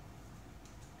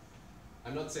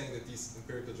 I'm not saying that these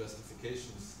empirical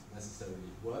justifications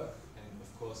necessarily work, and of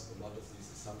course a lot of these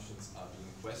assumptions are being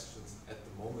questioned at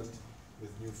the moment with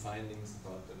new findings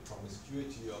about the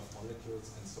promiscuity of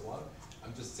molecules and so on.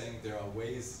 I'm just saying there are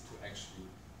ways to actually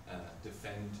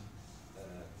defend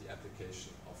the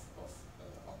application of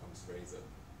Occam's razor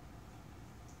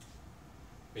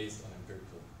based on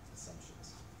empirical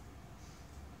assumptions.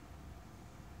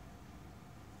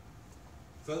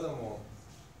 Furthermore,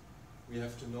 we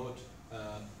have to note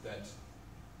that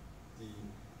the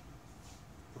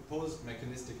proposed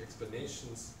mechanistic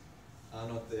explanations are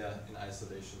not there in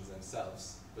isolation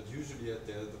themselves, but usually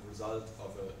they're the result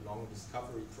of a long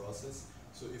discovery process.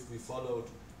 So if we followed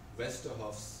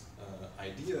Westerhoff's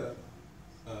idea,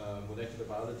 molecular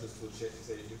biologists would say,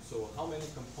 so how many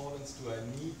components do I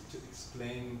need to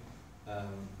explain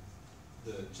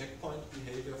the checkpoint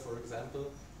behavior, for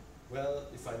example? Well,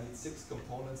 if I need 6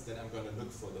 components, then I'm going to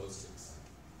look for those 6.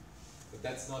 But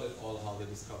that's not at all how the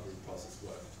discovery process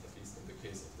worked, at least in the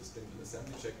case of the spindle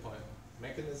assembly checkpoint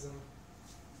mechanism.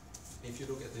 If you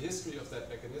look at the history of that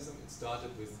mechanism, it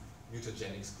started with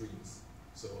mutagenic screens.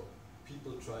 So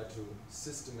people try to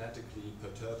systematically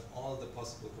perturb all the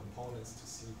possible components to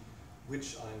see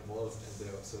which are involved in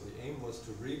there. So the aim was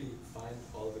to really find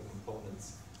all the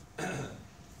components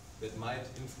that might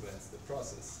influence the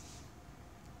process.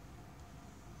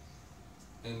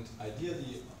 And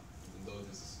ideally, even though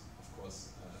this is of course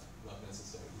not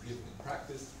necessarily given in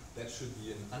practice, that should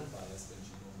be an unbiased and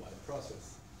genome-wide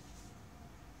process.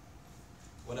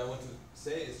 What I want to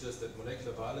say is just that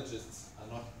molecular biologists are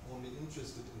not only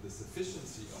interested in the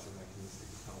sufficiency of a mechanistic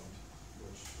account,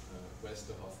 which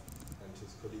Westerhoff and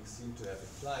his colleagues seem to have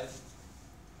implied,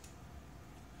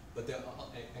 but they're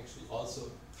actually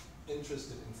also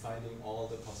interested in finding all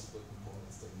the possible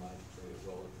components that might play a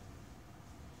role.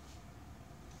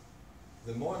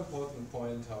 The more important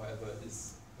point, however,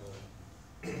 is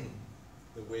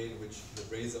the way in which the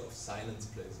razor of silence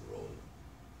plays a role.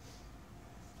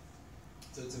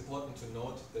 So it's important to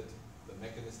note that the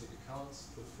mechanistic accounts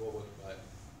put forward by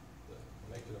the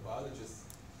molecular biologists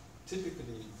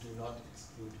typically do not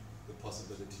exclude the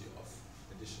possibility of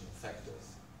additional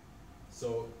factors.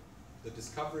 So the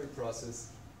discovery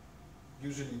process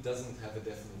usually doesn't have a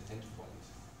definite endpoint.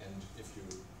 And if you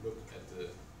look at the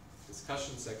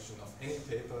discussion section of any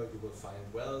paper, you will find,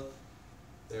 well,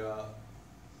 there are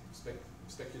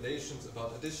speculations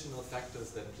about additional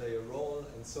factors that play a role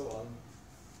and so on.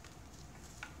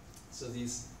 So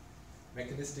these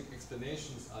mechanistic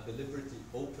explanations are deliberately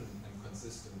open and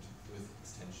consistent with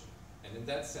extension. And in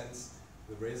that sense,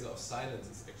 the razor of silence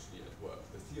is actually at work.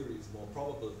 The theory is more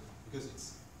probable because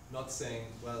it's not saying,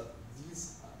 well,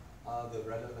 these are the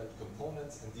relevant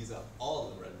components and these are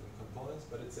all the relevant components,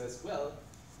 but it says, well,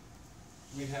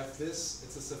 we have this,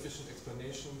 it's a sufficient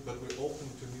explanation, but we're open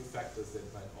to new factors that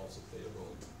might also play a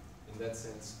role. In that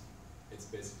sense, it's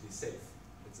basically safe.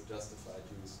 It's a justified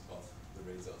use of the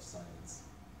razor of silence.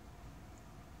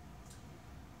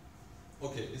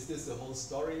 Okay, is this the whole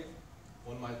story?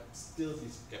 One might still be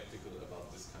skeptical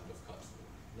about this kind of cartoon.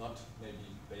 Not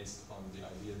maybe based on the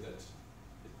idea that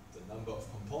the number of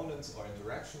components or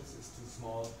interactions is too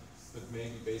small, but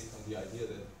maybe based on the idea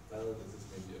that, well, this is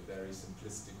maybe a very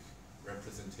simplistic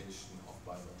representation of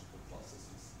biological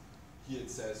processes. Here it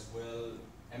says, well,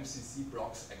 MCC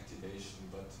blocks activation,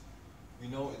 but we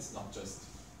know it's not just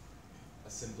a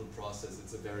simple process,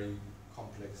 it's a very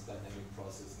complex dynamic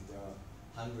process, and there are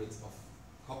hundreds of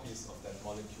copies of that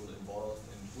molecule involved,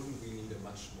 and wouldn't we need a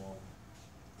much more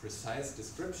precise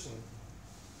description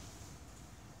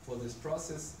for this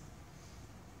process?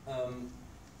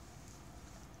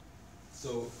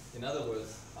 So, in other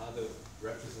words, are the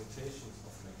representations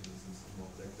of mechanisms in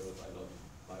molecular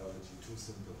biology too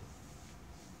simple?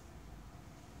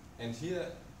 And here,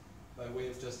 by way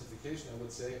of justification, I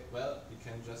would say, well, we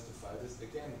can justify this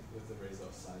again with the razor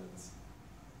of silence.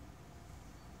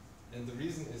 And the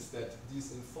reason is that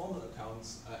these informal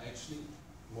accounts are actually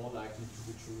more likely to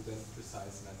be true than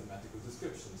precise mathematical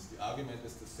descriptions. The argument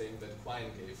is the same that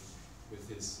Quine gave with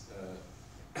his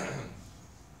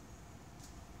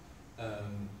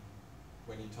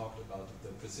when he talked about the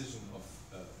precision of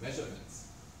measurements.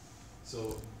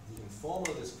 So the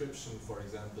informal description, for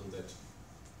example, that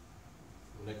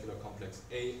molecular complex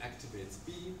A activates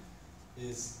B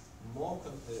is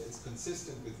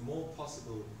consistent with more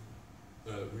possible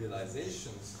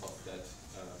realizations of that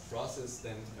process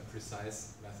than a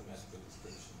precise mathematical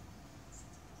description.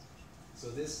 So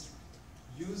this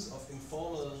use of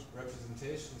informal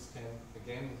representations can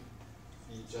again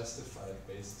be justified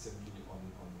based simply on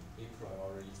a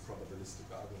priori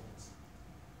probabilistic arguments.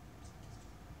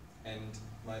 And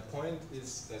my point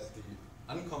is that the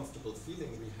uncomfortable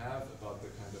feeling we have about the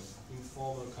kind of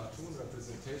informal cartoon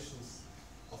representations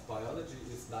of biology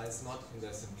lies not in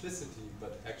their simplicity,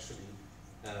 but actually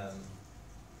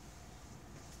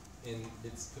in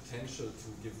its potential to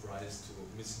give rise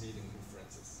to misleading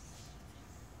inferences.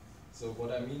 So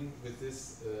what I mean with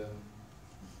this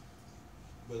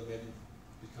will maybe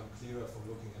become clearer from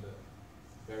looking at a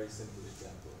very simple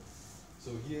example.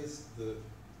 So here's the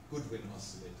Goodwin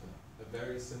oscillator, a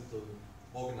very simple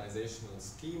organizational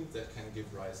scheme that can give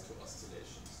rise to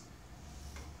oscillations.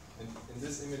 And in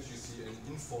this image you see an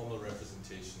informal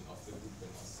representation of the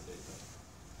Goodwin oscillator.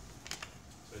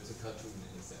 So it's a cartoon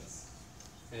in a sense.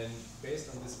 And based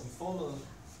on this informal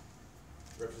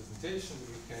representation,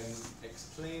 we can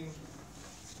explain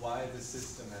why the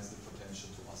system has the potential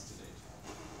to oscillate.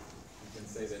 We can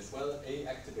say that, well, A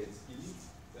activates B,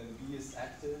 then B is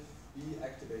active, B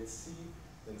activates C,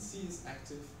 then C is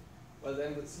active. Well,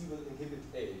 then C will inhibit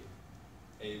A.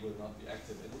 A will not be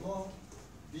active anymore,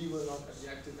 B will not be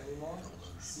active anymore,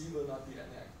 C will not be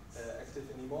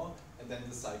active anymore, and then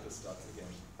the cycle starts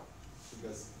again,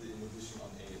 because the inhibition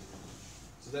on A is removed.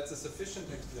 So that's a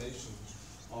sufficient explanation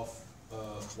of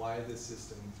why this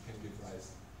system can give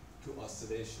rise to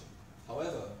oscillation.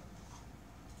 However,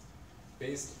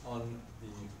 based on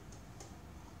the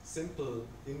simple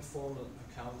informal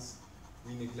accounts,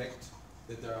 we neglect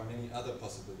that there are many other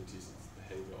possibilities of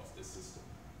behavior of this system.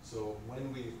 So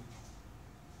when we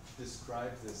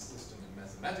describe this system in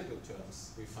mathematical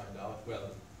terms, we find out,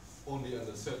 well, only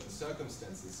under certain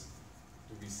circumstances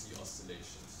do we see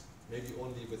oscillations. Maybe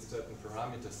only with certain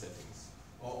parameter settings,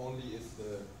 or only if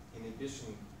the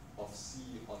inhibition of C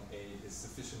on A is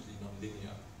sufficiently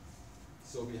nonlinear.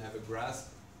 So we have a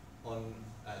grasp on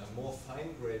a more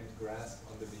fine-grained grasp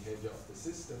on the behavior of the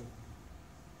system.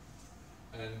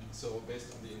 And so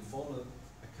based on the informal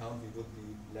account, we would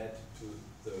be led to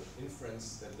the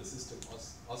inference that the system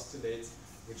oscillates,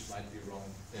 which might be wrong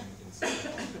in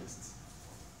certain contexts.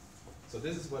 So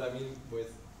this is what I mean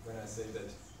with when I say that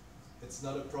it's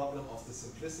not a problem of the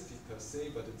simplicity per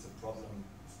se, but it's a problem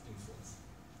of inference.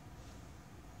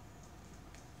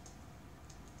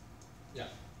 Yeah.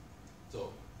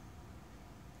 So,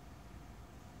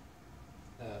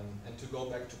 and to go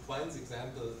back to Quine's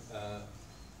example,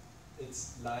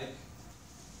 it's like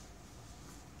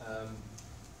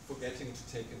forgetting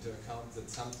to take into account that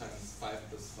sometimes 5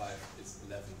 plus 5 is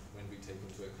 11 when we take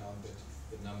into account that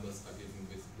the numbers are given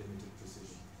with limited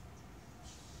precision.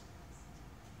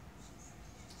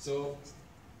 So,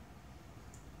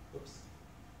 oops.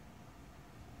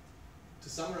 To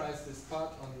summarize this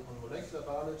part on molecular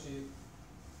biology,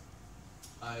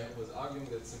 I was arguing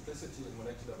that simplicity in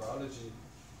molecular biology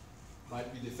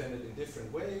might be defended in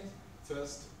different ways.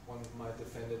 First, one might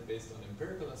defend it based on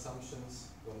empirical assumptions.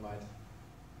 One might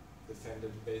defend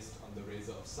it based on the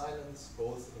razor of silence,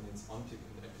 both in its ontic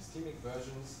and epistemic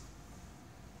versions.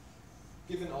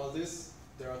 Given all this,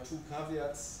 there are two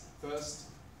caveats. First,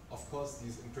 of course,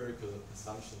 these empirical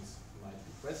assumptions might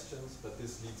be questions, but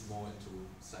this leads more into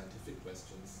scientific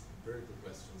questions, empirical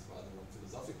questions rather than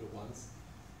philosophical ones.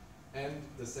 And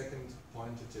the second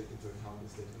point to take into account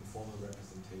is that informal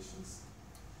representations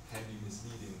can be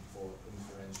misleading for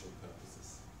inferential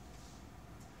purposes.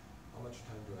 How much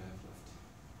time do I have left?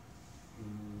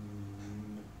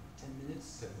 10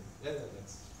 minutes? 10 minutes. Yeah,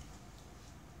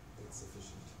 that's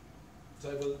sufficient.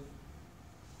 So I will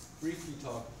briefly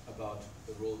talk about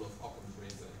the role of Occam's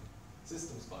razor in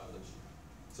systems biology.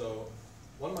 So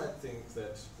one might think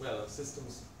that, well,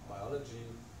 systems biology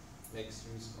makes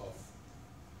use of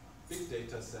big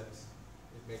data sets,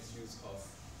 it makes use of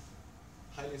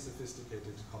highly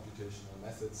sophisticated computational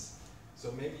methods,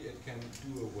 so maybe it can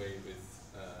do away with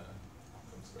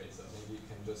Occam's razor. Maybe it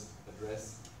can just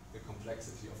address the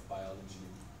complexity of biology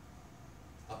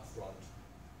up front.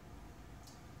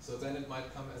 So then it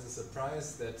might come as a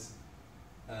surprise that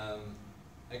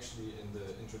actually in the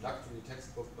introductory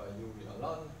textbook by Yuri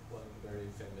Alon, one very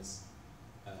famous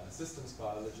systems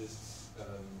biologist,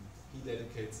 he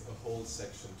dedicates a whole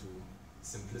section to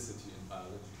simplicity in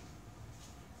biology.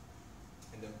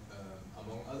 And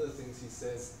among other things he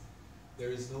says,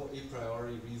 there is no a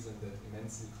priori reason that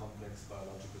immensely complex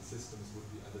biological systems would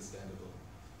be understandable.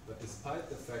 But despite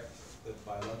the fact that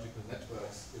biological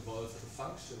networks evolve to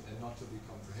function and not to be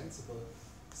comprehensible,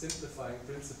 simplifying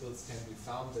principles can be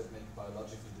found that make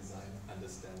biological design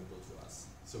understandable to us.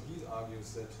 So he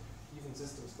argues that even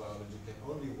systems biology can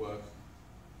only work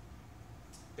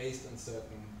based on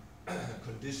certain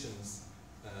conditions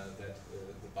that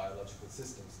the biological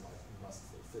systems must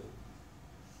fulfill.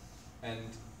 And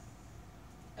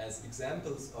as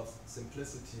examples of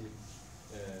simplicity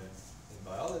in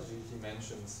biology, he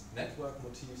mentions network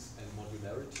motifs and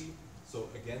modularity. So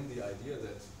again, the idea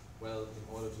that, well, in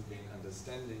order to gain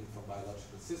understanding from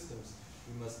biological systems,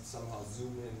 we must somehow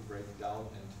zoom in, break down,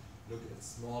 and look at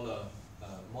smaller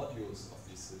modules of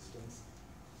these systems.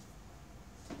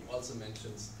 He also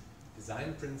mentions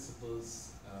design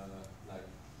principles like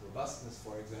robustness,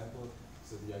 for example.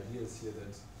 So the idea is here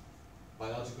that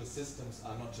biological systems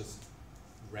are not just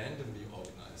randomly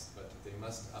organized, but they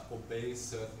must obey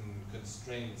certain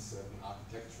constraints, certain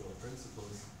architectural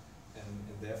principles, and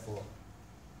therefore,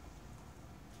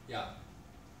 yeah,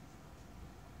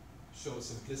 show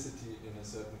simplicity in a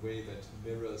certain way that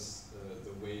mirrors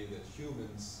the way that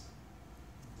humans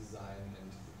design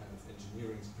and the kind of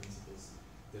engineering principles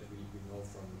that we know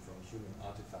from human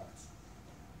artifacts.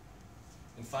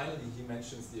 And finally, he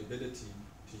mentions the ability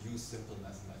to use simple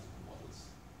mathematical models.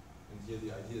 And here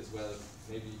the idea is, well,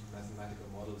 maybe mathematical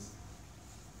models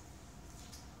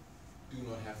do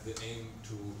not have the aim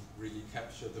to really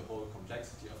capture the whole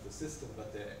complexity of the system,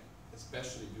 but they're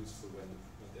especially useful when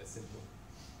they're simple.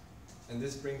 And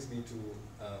this brings me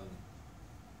to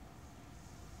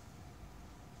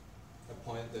a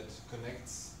point that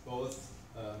connects both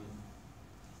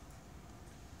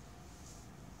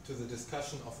to the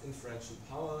discussion of inferential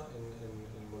power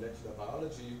in molecular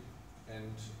biology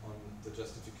and on the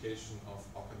justification of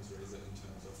Occam's razor in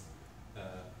terms of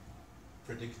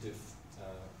predictive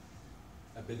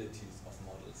abilities of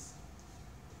models.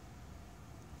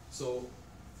 So,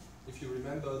 if you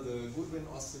remember the Goodwin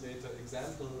oscillator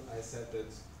example, I said that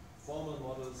formal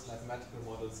models, mathematical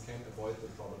models, can avoid the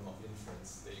problem of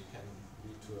inference. They can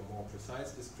lead to a more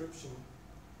precise description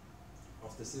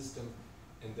of the system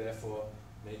and therefore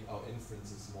make our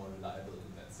inferences more reliable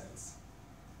in that sense.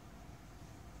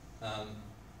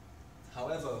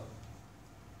 However,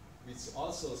 we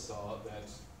also saw that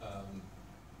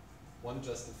one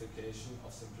justification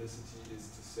of simplicity is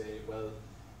to say, well,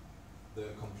 the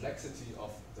complexity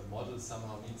of the model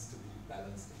somehow needs to be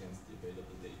balanced against the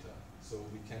available data. So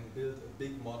we can build a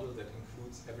big model that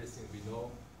includes everything we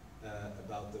know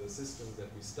about the system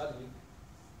that we study,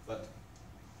 but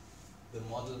the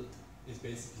model is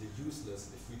basically useless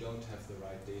if we don't have the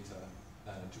right data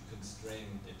to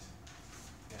constrain it.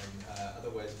 And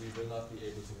otherwise we will not be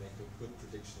able to make good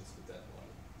predictions with that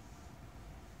model.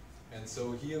 And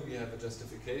so here we have a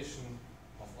justification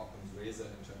of Occam's razor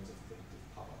in terms of predictive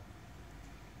power.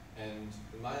 And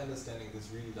in my understanding, this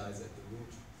really lies at the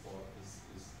root, or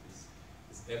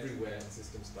is everywhere in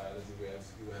systems biology where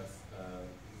you have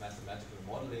mathematical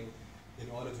modeling. In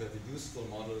order to have a useful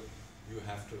model, you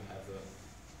have to have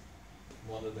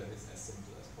a model that is as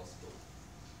simple as possible.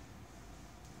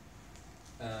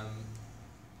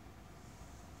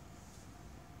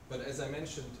 But as I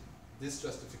mentioned, this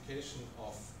justification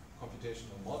of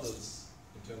computational models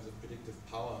in terms of predictive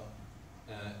power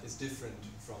is different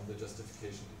from the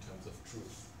justification in terms of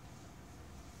truth.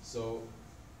 So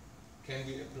can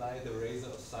we apply the razor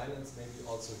of silence maybe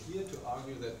also here to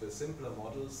argue that the simpler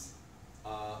models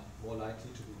are more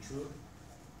likely to be true?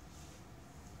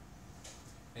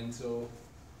 And so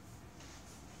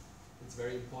it's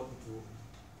very important to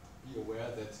be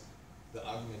aware that the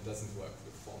argument doesn't work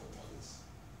with formal models.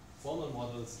 Formal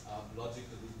models are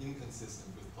logically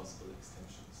inconsistent with possible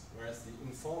extensions, whereas the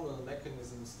informal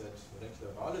mechanisms that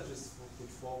molecular biologists put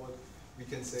forward, we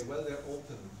can say, well, they're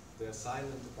open, they're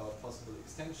silent about possible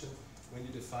extension. When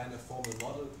you define a formal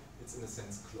model, it's in a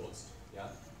sense closed. Yeah?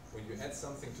 When you add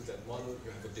something to that model,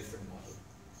 you have a different model.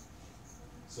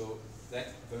 So that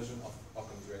version of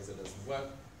Occam's razor doesn't work.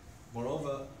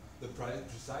 Moreover, the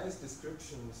precise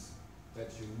descriptions that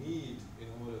you need in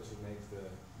order to make the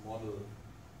model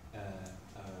a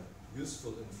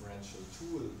useful inferential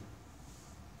tool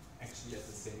actually at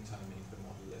the same time make the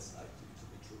model less likely to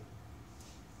be true.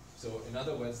 So in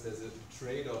other words, there's a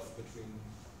trade-off between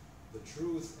the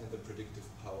truth and the predictive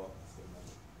power of the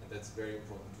model. And that's very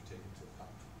important to take into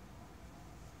account.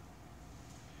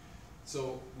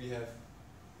 So we have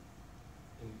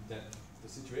in that the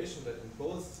situation that in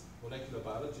both molecular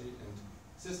biology and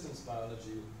systems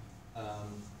biology,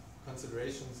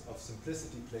 considerations of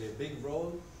simplicity play a big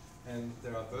role, and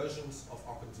there are versions of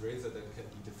Occam's razor that can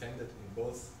be defended in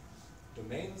both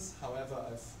domains. However,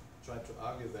 I've tried to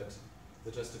argue that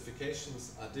the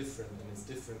justifications are different, and it's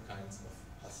different kinds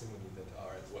of parsimony that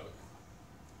are at work.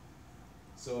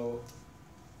 So,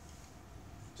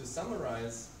 to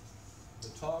summarize the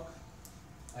talk,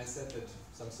 I said that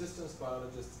some systems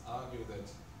biologists argue that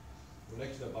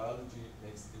molecular biology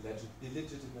makes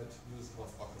illegitimate use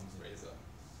of Occam's razor.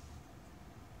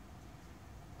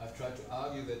 I've tried to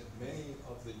argue that many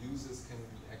of the uses can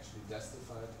be actually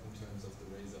justified in terms of the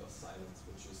razor of silence,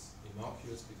 which is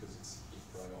innocuous because it's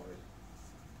a priori.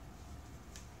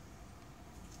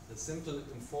 The simple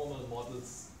informal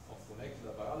models of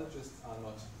molecular biologists are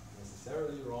not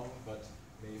necessarily wrong, but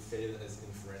may fail as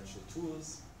inferential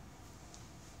tools.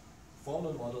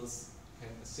 Formal models can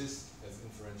assist as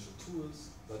inferential tools,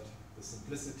 but the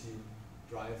simplicity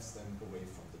drives them away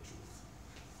from the truth.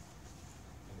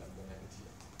 And I'm going to end here.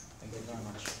 Thank you very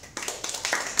much.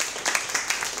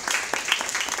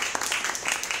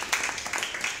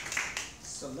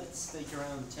 So let's take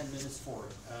around 10 minutes for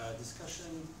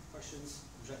discussion, questions,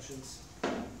 objections.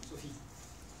 Sophie.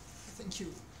 Thank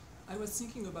you. I was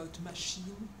thinking about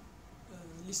machine,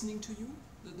 listening to you,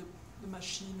 the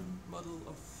machine model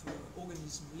of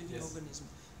organism, living Yes. organism.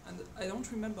 And I don't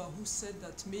remember who said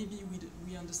that maybe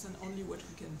we understand only what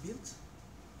we can build.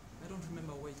 I don't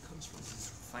remember where it comes from.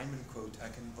 Feynman quote,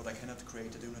 what I cannot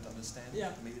create, I do not understand.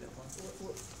 Yeah. Maybe that one.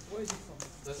 Where is it from?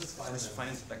 This is It's fine.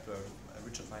 Feynman's Blackbird,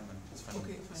 Richard Feynman. It's Feynman.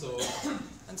 Okay,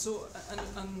 fine. So,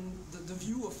 and the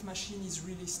view of machine is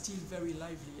really still very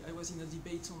lively. I was in a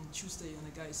debate on Tuesday and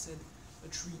a guy said a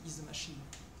tree is a machine.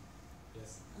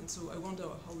 yes. And so I wonder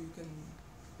how you can,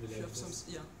 if you have some,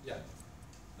 yeah.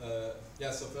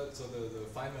 Yeah. So the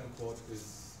Feynman quote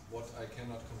is, "What I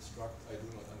cannot construct, I do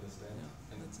not understand."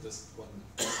 Yeah, and that's it. just one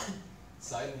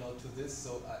side note to this.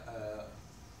 So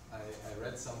I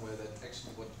read somewhere that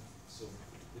actually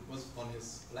it was on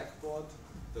his blackboard,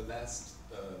 the last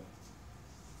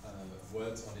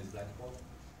words on his blackboard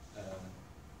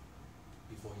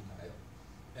before he died.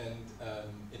 And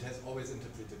it has always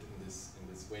interpreted in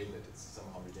this way that it's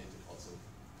somehow related also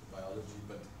to biology.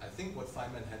 But I think what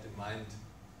Feynman had in mind,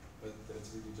 but that's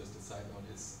really just a side note,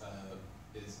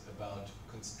 is about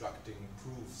constructing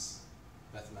proofs,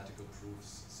 mathematical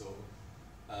proofs. So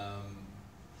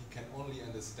he can only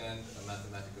understand a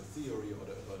mathematical theory or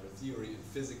about a theory in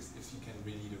physics if he can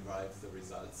really derive the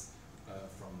results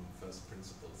from first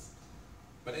principles.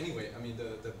 But anyway, I mean,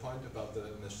 the point about the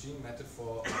machine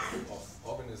metaphor of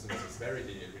organisms is very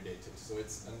related. So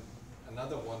it's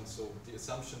another one. So the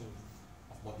assumption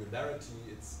of modularity,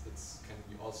 it's can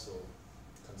be also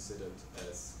considered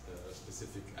as a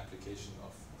specific application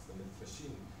of the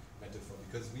machine metaphor,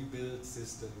 because we build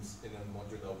systems in a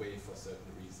modular way for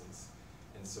certain reasons.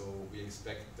 And so we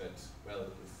expect that, well,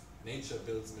 if nature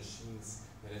builds machines,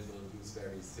 then it will use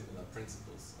very similar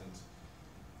principles.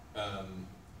 And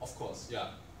of course, yeah,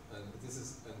 this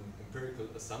is an empirical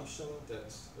assumption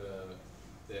that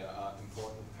there are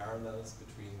important parallels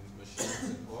between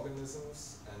machines and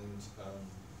organisms, and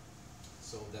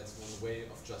so that's one way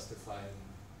of justifying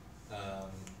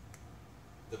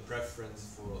the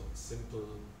preference for simple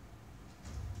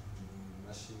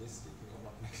machinistic, or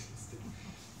not machinistic,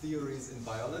 theories in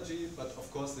biology. But of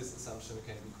course this assumption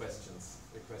can be questioned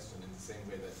in the same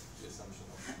way that the assumption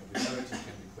of modularity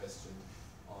can be questioned,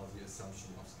 or the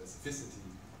assumption of specificity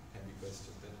can be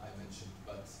questioned that I mentioned.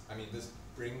 But I mean, this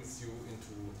brings you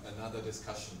into another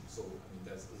discussion. So I mean,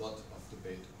 there's a lot of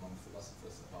debate among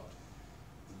philosophers about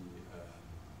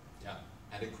the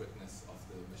adequateness of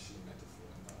the machine metaphor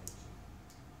in biology.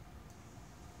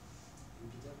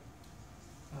 Peter?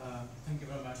 Thank you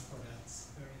very much for that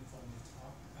very informative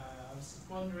talk. I was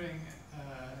wondering,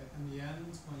 in the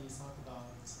end, when you talk about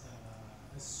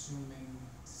assuming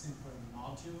simple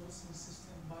modules in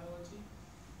system biology,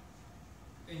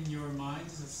 in your mind,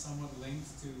 is it somewhat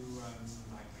linked to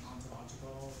like an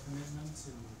ontological commitment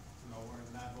to lower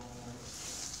level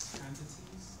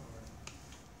entities? Or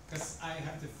because I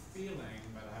have the feeling,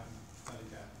 but I haven't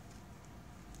studied that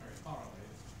very thoroughly,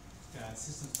 that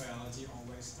systems biology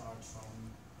always starts from,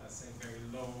 let's say, very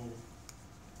low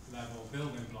level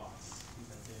building blocks,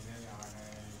 either DNA,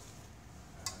 RNA,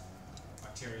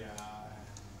 bacteria,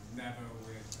 and never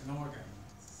with an organ.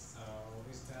 So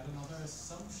is that another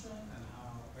assumption? And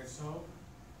how, if so,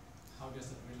 how does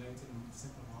it relate to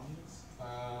simple modules?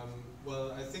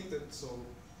 Well, I think that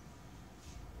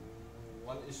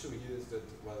one issue here is that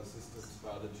while systems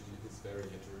biology is very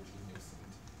heterogeneous,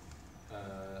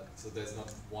 and so there's not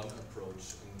one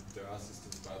approach, and there are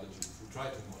systems biologists who try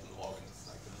to model organs,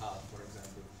 like the heart, for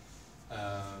example.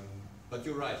 But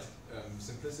you're right,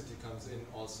 simplicity comes in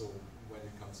also when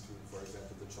it comes to, for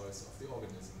example, the choice of the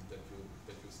organism that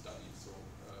you study. So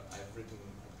I've written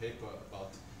a paper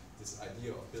about this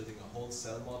idea of building a whole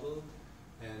cell model,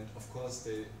 and of course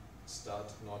they start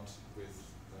not with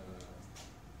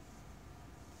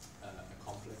a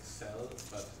complex cell,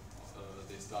 but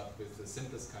they start with the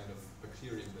simplest kind of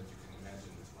bacterium that you can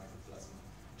imagine, this Mycoplasma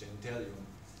genitalium,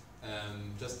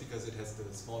 just because it has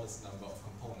the smallest number of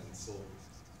components. So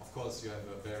of course you have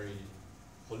a very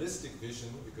holistic vision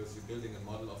because you're building a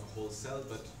model of a whole cell,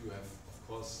 but you have, of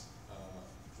course,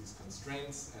 these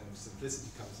constraints, and simplicity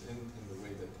comes in the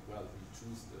way that, well, we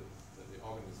choose the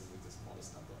organism with the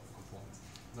smallest number of components.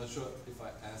 I'm not sure if I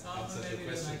answered your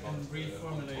question. Maybe I can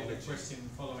reformulate the ontology. question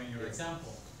following your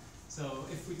example. So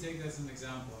if we take that as an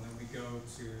example, and then we go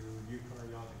to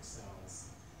eukaryotic cells,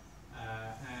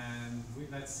 and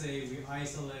let's say we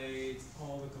isolate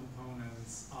all the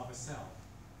components of a cell,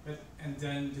 and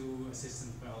then do a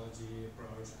systems biology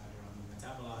approach, either on the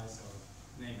metabolites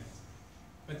or name it.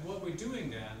 But what we're doing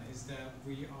then is that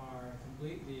we are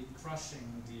completely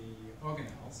crushing the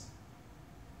organelles,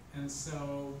 and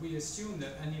so we assume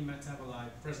that any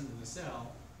metabolite present in the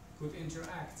cell could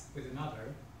interact with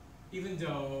another, even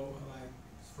though, like,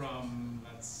 from,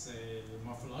 let's say,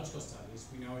 morphological studies,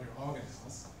 we know they're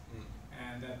organelles,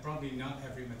 and that probably not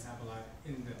every metabolite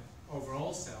in the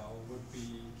overall cell would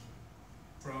be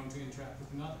prone to interact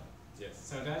with another. Yes.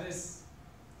 So that is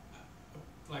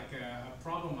like a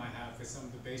problem I have with some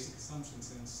of the basic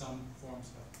assumptions in some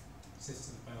forms of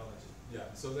systems biology. Yeah,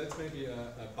 so that's maybe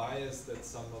a bias that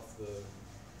some of the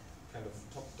kind of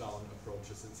top-down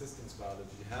approaches in systems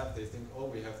biology have. They think, oh,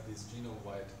 we have these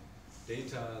genome-wide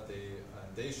data,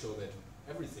 they show that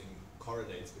everything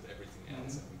correlates with everything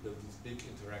else, and we build these big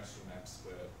interaction maps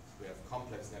where we have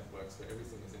complex networks where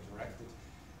everything is interacted,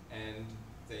 and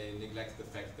they neglect the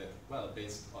fact that, well,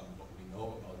 based on what we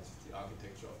know about the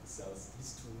architecture of the cells,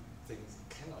 these two things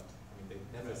cannot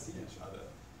never Right, see yeah. each other.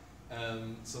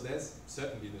 So there's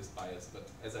certainly this bias, but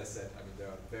as I said, I mean, there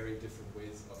are very different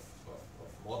ways of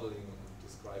modeling and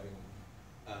describing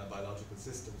biological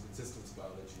systems in systems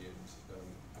biology, and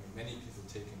I mean, many people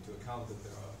take into account that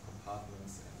there are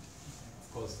compartments, and of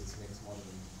course this makes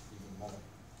modeling even more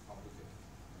complicated.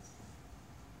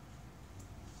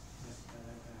 Yes, I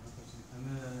have a question. I'm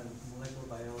a molecular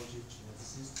biology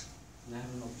geneticist, and I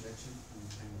have an objection.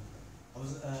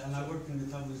 And I work in the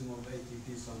metabolism of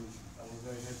ATP, so I was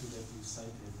very happy that you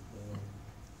cited the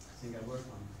thing I work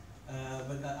on.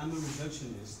 But I'm a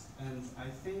reductionist, and I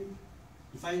think,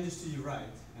 if I understood you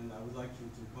right, and I would like you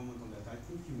to comment on that, I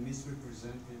think you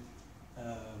misrepresented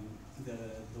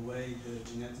the way the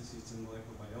geneticists and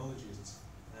molecular biologists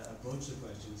approach the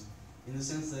questions, in the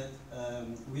sense that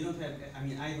we don't have, I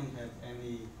mean, I don't have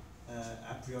any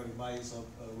a priori bias of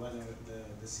whether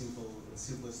the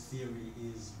simplest theory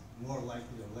is more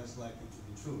likely or less likely to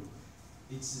be true.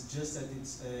 It's just that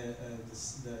it's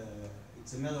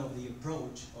a matter of the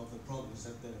approach of the problems,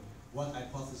 that what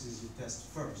hypothesis you test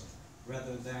first,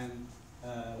 rather than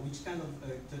which kind of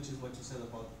touches what you said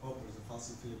about Popper's, the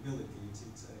falsifiability.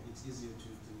 It's easier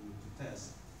to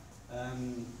test,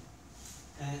 and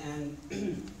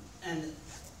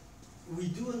we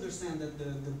do understand that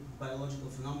the biological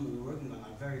phenomena we're working on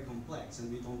are very complex,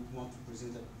 and we don't want to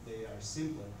present that they are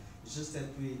simpler. It's just that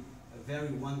we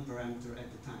vary one parameter at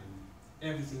a time,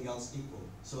 everything else equal.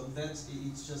 So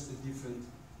it's just a different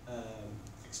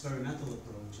experimental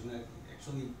approach. And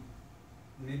actually,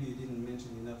 maybe you didn't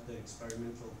mention enough the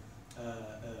experimental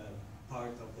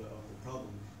part of the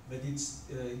problem. But it's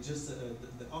just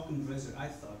the Occam razor. I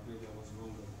thought, maybe I was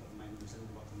wrong of my understanding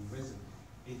of Occam razor.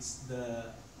 It's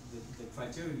the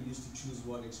criteria used to choose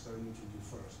what experiment you do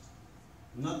first.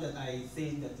 Not that I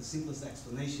think that the simplest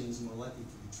explanation is more likely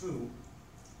to be true,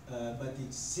 but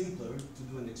it's simpler to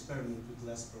do an experiment with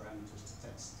less parameters to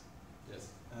test. Yes.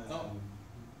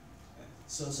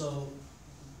 So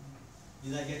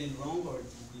did I get it wrong, or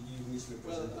did you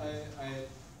misrepresent Well, it?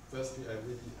 Firstly, I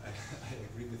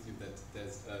agree with you that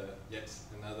there's yet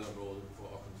another role for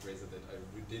Occam's razor that I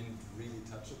didn't really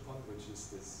touch upon, which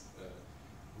is this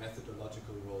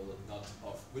methodological role, not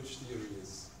of which theory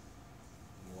is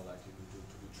more likely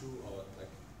to be true or like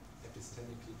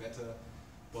epistemically better,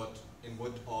 but in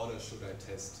what order should I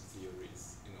test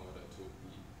theories in order to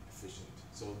be efficient.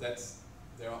 So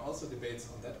there are also debates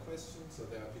on that question. So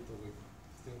there are people who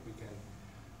think we can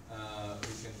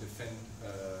defend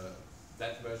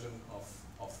that version of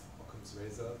Occam's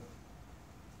razor,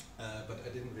 but I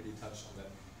didn't really touch on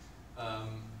that.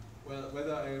 Well,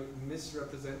 whether I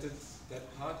misrepresented that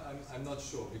part, I'm not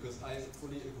sure, because I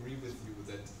fully agree with you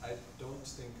that I don't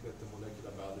think that the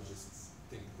molecular biologists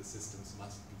think the systems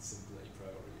must be simple a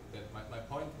priori. That my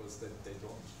point was that they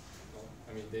don't. You know?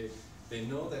 I mean, they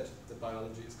know that the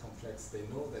biology is complex. They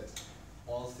know that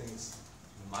all things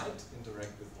might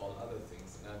interact with all other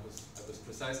things, and I was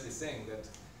precisely saying that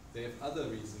they have other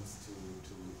reasons to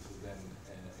then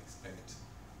expect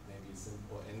maybe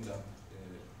or end up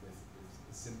with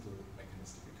simple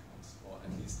mechanistic accounts, or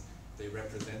at least they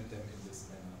represent them in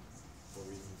this manner for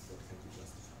reasons that can be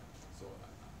justified. So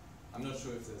I'm not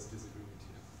sure if there's disagreement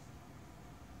here.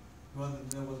 Well,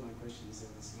 that was my question. You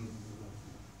said this.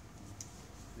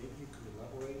 Maybe you could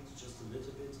elaborate just a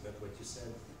little bit about what you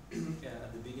said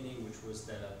at the beginning, which was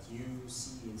that you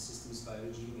see in systems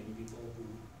biology many people who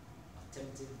are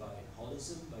tempted by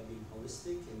holism, by being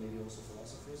holistic, and maybe also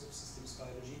philosophers of systems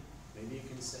biology. Maybe you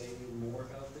can say more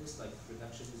about this, like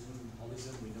reductionism,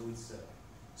 holism. We know it's a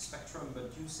spectrum,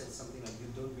 but you said something like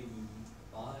you don't really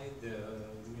buy the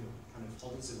kind of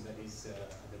holism that is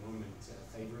at the moment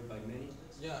favored by many.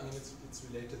 Yeah, I mean it's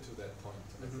related to that point.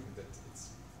 I think that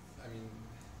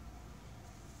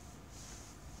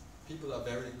people are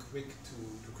very quick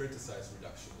to criticize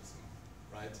reductionism,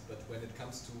 right? But when it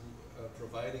comes to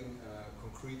providing a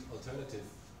concrete alternative,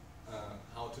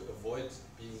 how to avoid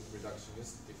being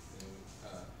reductionistic in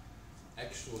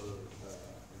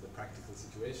in the practical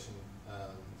situation,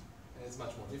 it's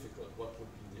much more difficult. What would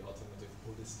be the alternative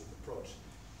holistic approach?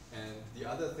 And the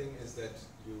other thing is that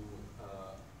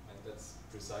and that's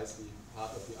precisely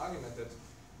part of the argument, that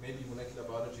maybe molecular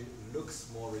biology looks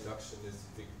more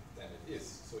reductionistic than it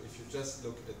is. So if you just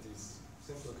look at these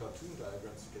simple cartoon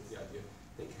diagrams, you get the idea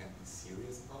they can't be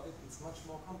serious about it. It's much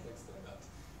more complex than that.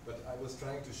 But I was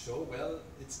trying to show, well,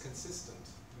 it's consistent.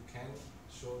 You can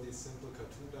show these simple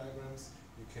cartoon diagrams.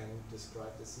 You can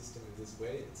describe the system in this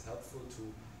way. It's helpful to,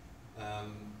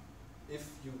 if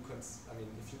you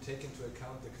take into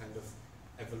account the kind of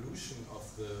evolution of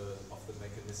the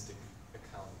mechanistic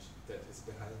account that is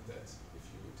behind that. If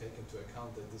you take into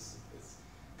account that this is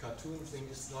cartoon thing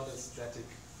is not a static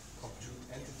compute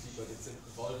entity, but it's an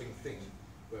evolving thing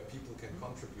where people can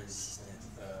contribute,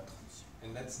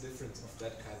 and that's different of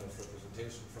that kind of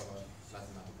representation from a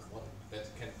mathematical model. That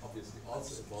can obviously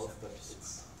also evolve, but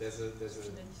there's a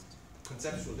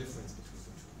conceptual difference between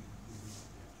the two.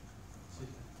 So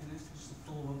can I just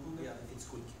follow up on that? Yeah, if it's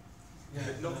quick.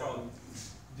 Yeah, No problem.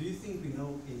 Do you think we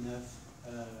know enough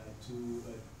to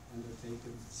undertake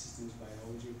a systems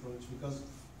biology approach? Because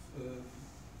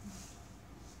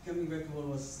coming back to what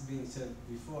was being said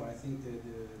before, I think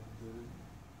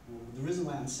the reason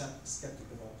why I'm skeptic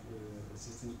about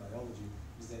systems biology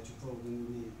is that you probably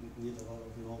need a lot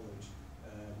of knowledge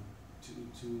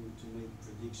to make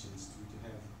predictions, to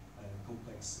have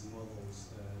complex models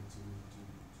to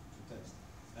test.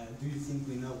 Do you think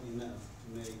we know enough to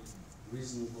make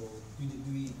reasonable, do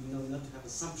we know enough to have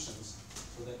assumptions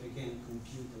so that we can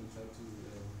compute and try to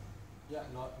Yeah,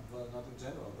 not in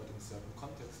general, but in certain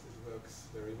contexts it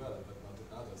works very well, but not in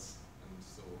others. And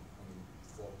so, I mean,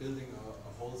 for building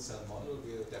a whole cell model,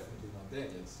 we are definitely not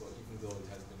there yet. So even though it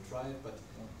has been tried, but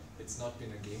it's not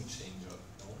been a game changer.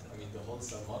 No? I mean, the whole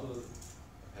cell model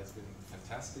has been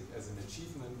fantastic as an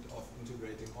achievement of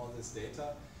integrating all this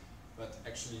data, but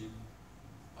actually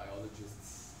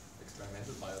biologists,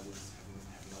 experimental biologists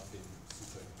have not been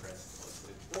super impressed.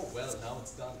 Also, oh well, now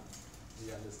it's done. We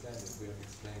understand it, we have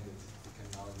explained it. We can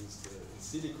now use the in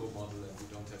silico model and we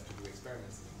don't have to do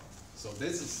experiments anymore. So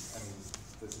this is, I mean,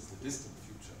 this is the distant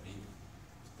future maybe.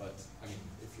 But I mean,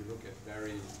 if you look at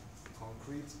very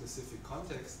concrete, specific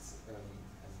contexts, and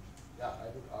yeah,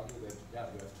 I would argue that yeah,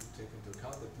 you have to take into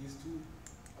account that these two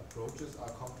approaches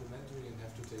are complementary and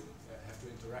have to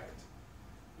interact.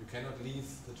 You cannot leave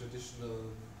the traditional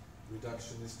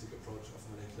reductionistic approach of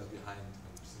molecular behind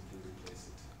and simply replace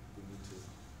it. You need to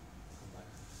combine.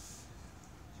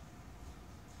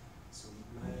 So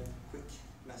my quick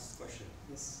last question.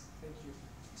 Yes, thank you.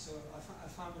 So I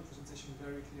found the presentation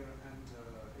very clear, and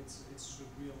it's a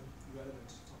real relevant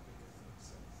topic, I think.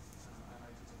 So I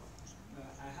like it a lot.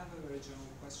 I have a very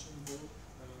general question, though,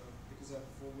 because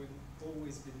I've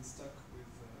always been stuck with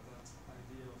that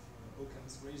idea of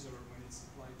Occam's razor when it's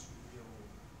applied to real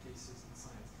cases in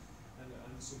science,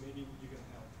 and so maybe you can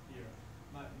help here.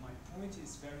 My point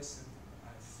is very simple.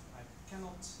 I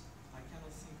cannot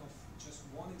think of just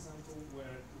one example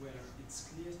where it's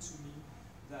clear to me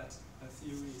that a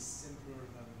theory is simpler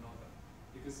than another,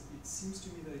 because it seems to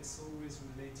me that it's always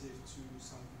related to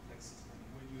some complexity. I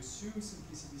mean, when you assume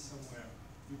simplicity somewhere,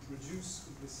 you produce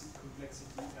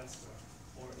complexity elsewhere.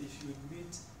 Or if you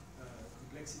admit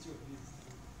complexity, or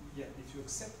if you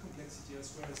accept complexity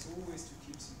elsewhere, it's always to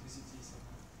keep simplicity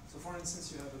somewhere. So for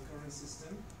instance, you have a current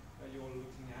system you're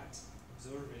looking at,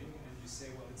 observing, and you say,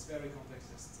 well, it's very complex,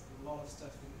 there's a lot of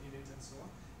stuff in it and so on,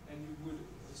 and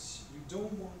you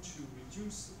don't want to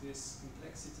reduce this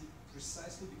complexity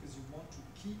precisely because you want to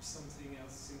keep something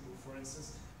else simple. For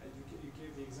instance, you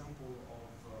gave the example of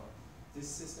this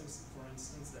system, for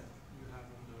instance, that you have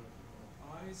under your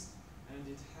eyes, and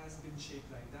it has been shaped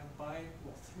like that by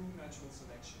or through natural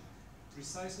selection,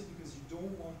 precisely because you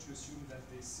don't want to assume that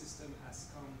this system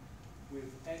has come with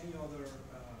any other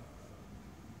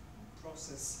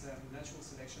process than natural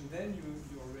selection. Then you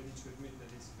are ready to admit that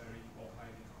it's very or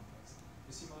highly complex.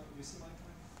 You see my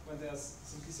point? When there's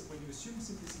simplicity, when you assume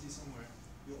simplicity somewhere,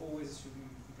 you always assume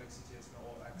complexity as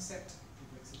well, or accept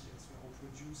complexity as well, or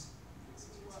produce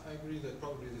complexity. Well, I agree that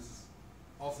probably this is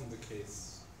often the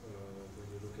case when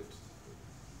you look at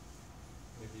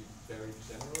maybe very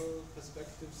general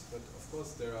perspectives, but of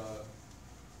course there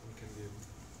can give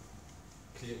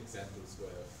clear examples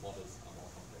where models are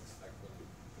more complex, like when you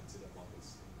consider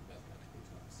models in mathematical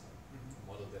terms. So a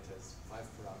model that has 5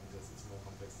 parameters is more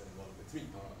complex than a model with 3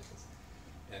 parameters.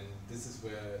 And this is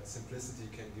where simplicity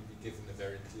can be given a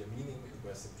very clear meaning, and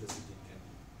where simplicity can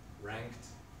be ranked.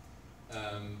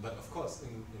 But of course,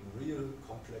 in real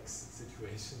complex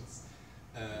situations,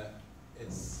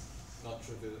 it's not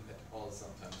trivial at all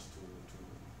sometimes to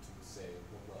say,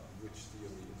 well, which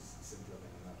theory is simpler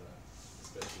than another,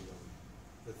 especially when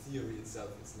the theory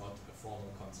itself is not a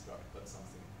formal construct, but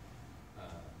something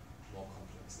more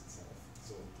complex itself.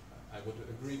 So I would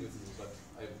agree with you, but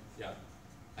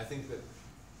I think that,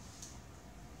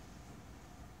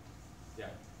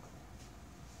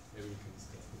 maybe we can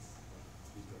discuss this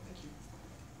deeper. Thank you.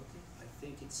 Okay, I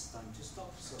think it's time to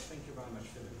stop. So thank you very much,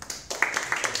 Philip.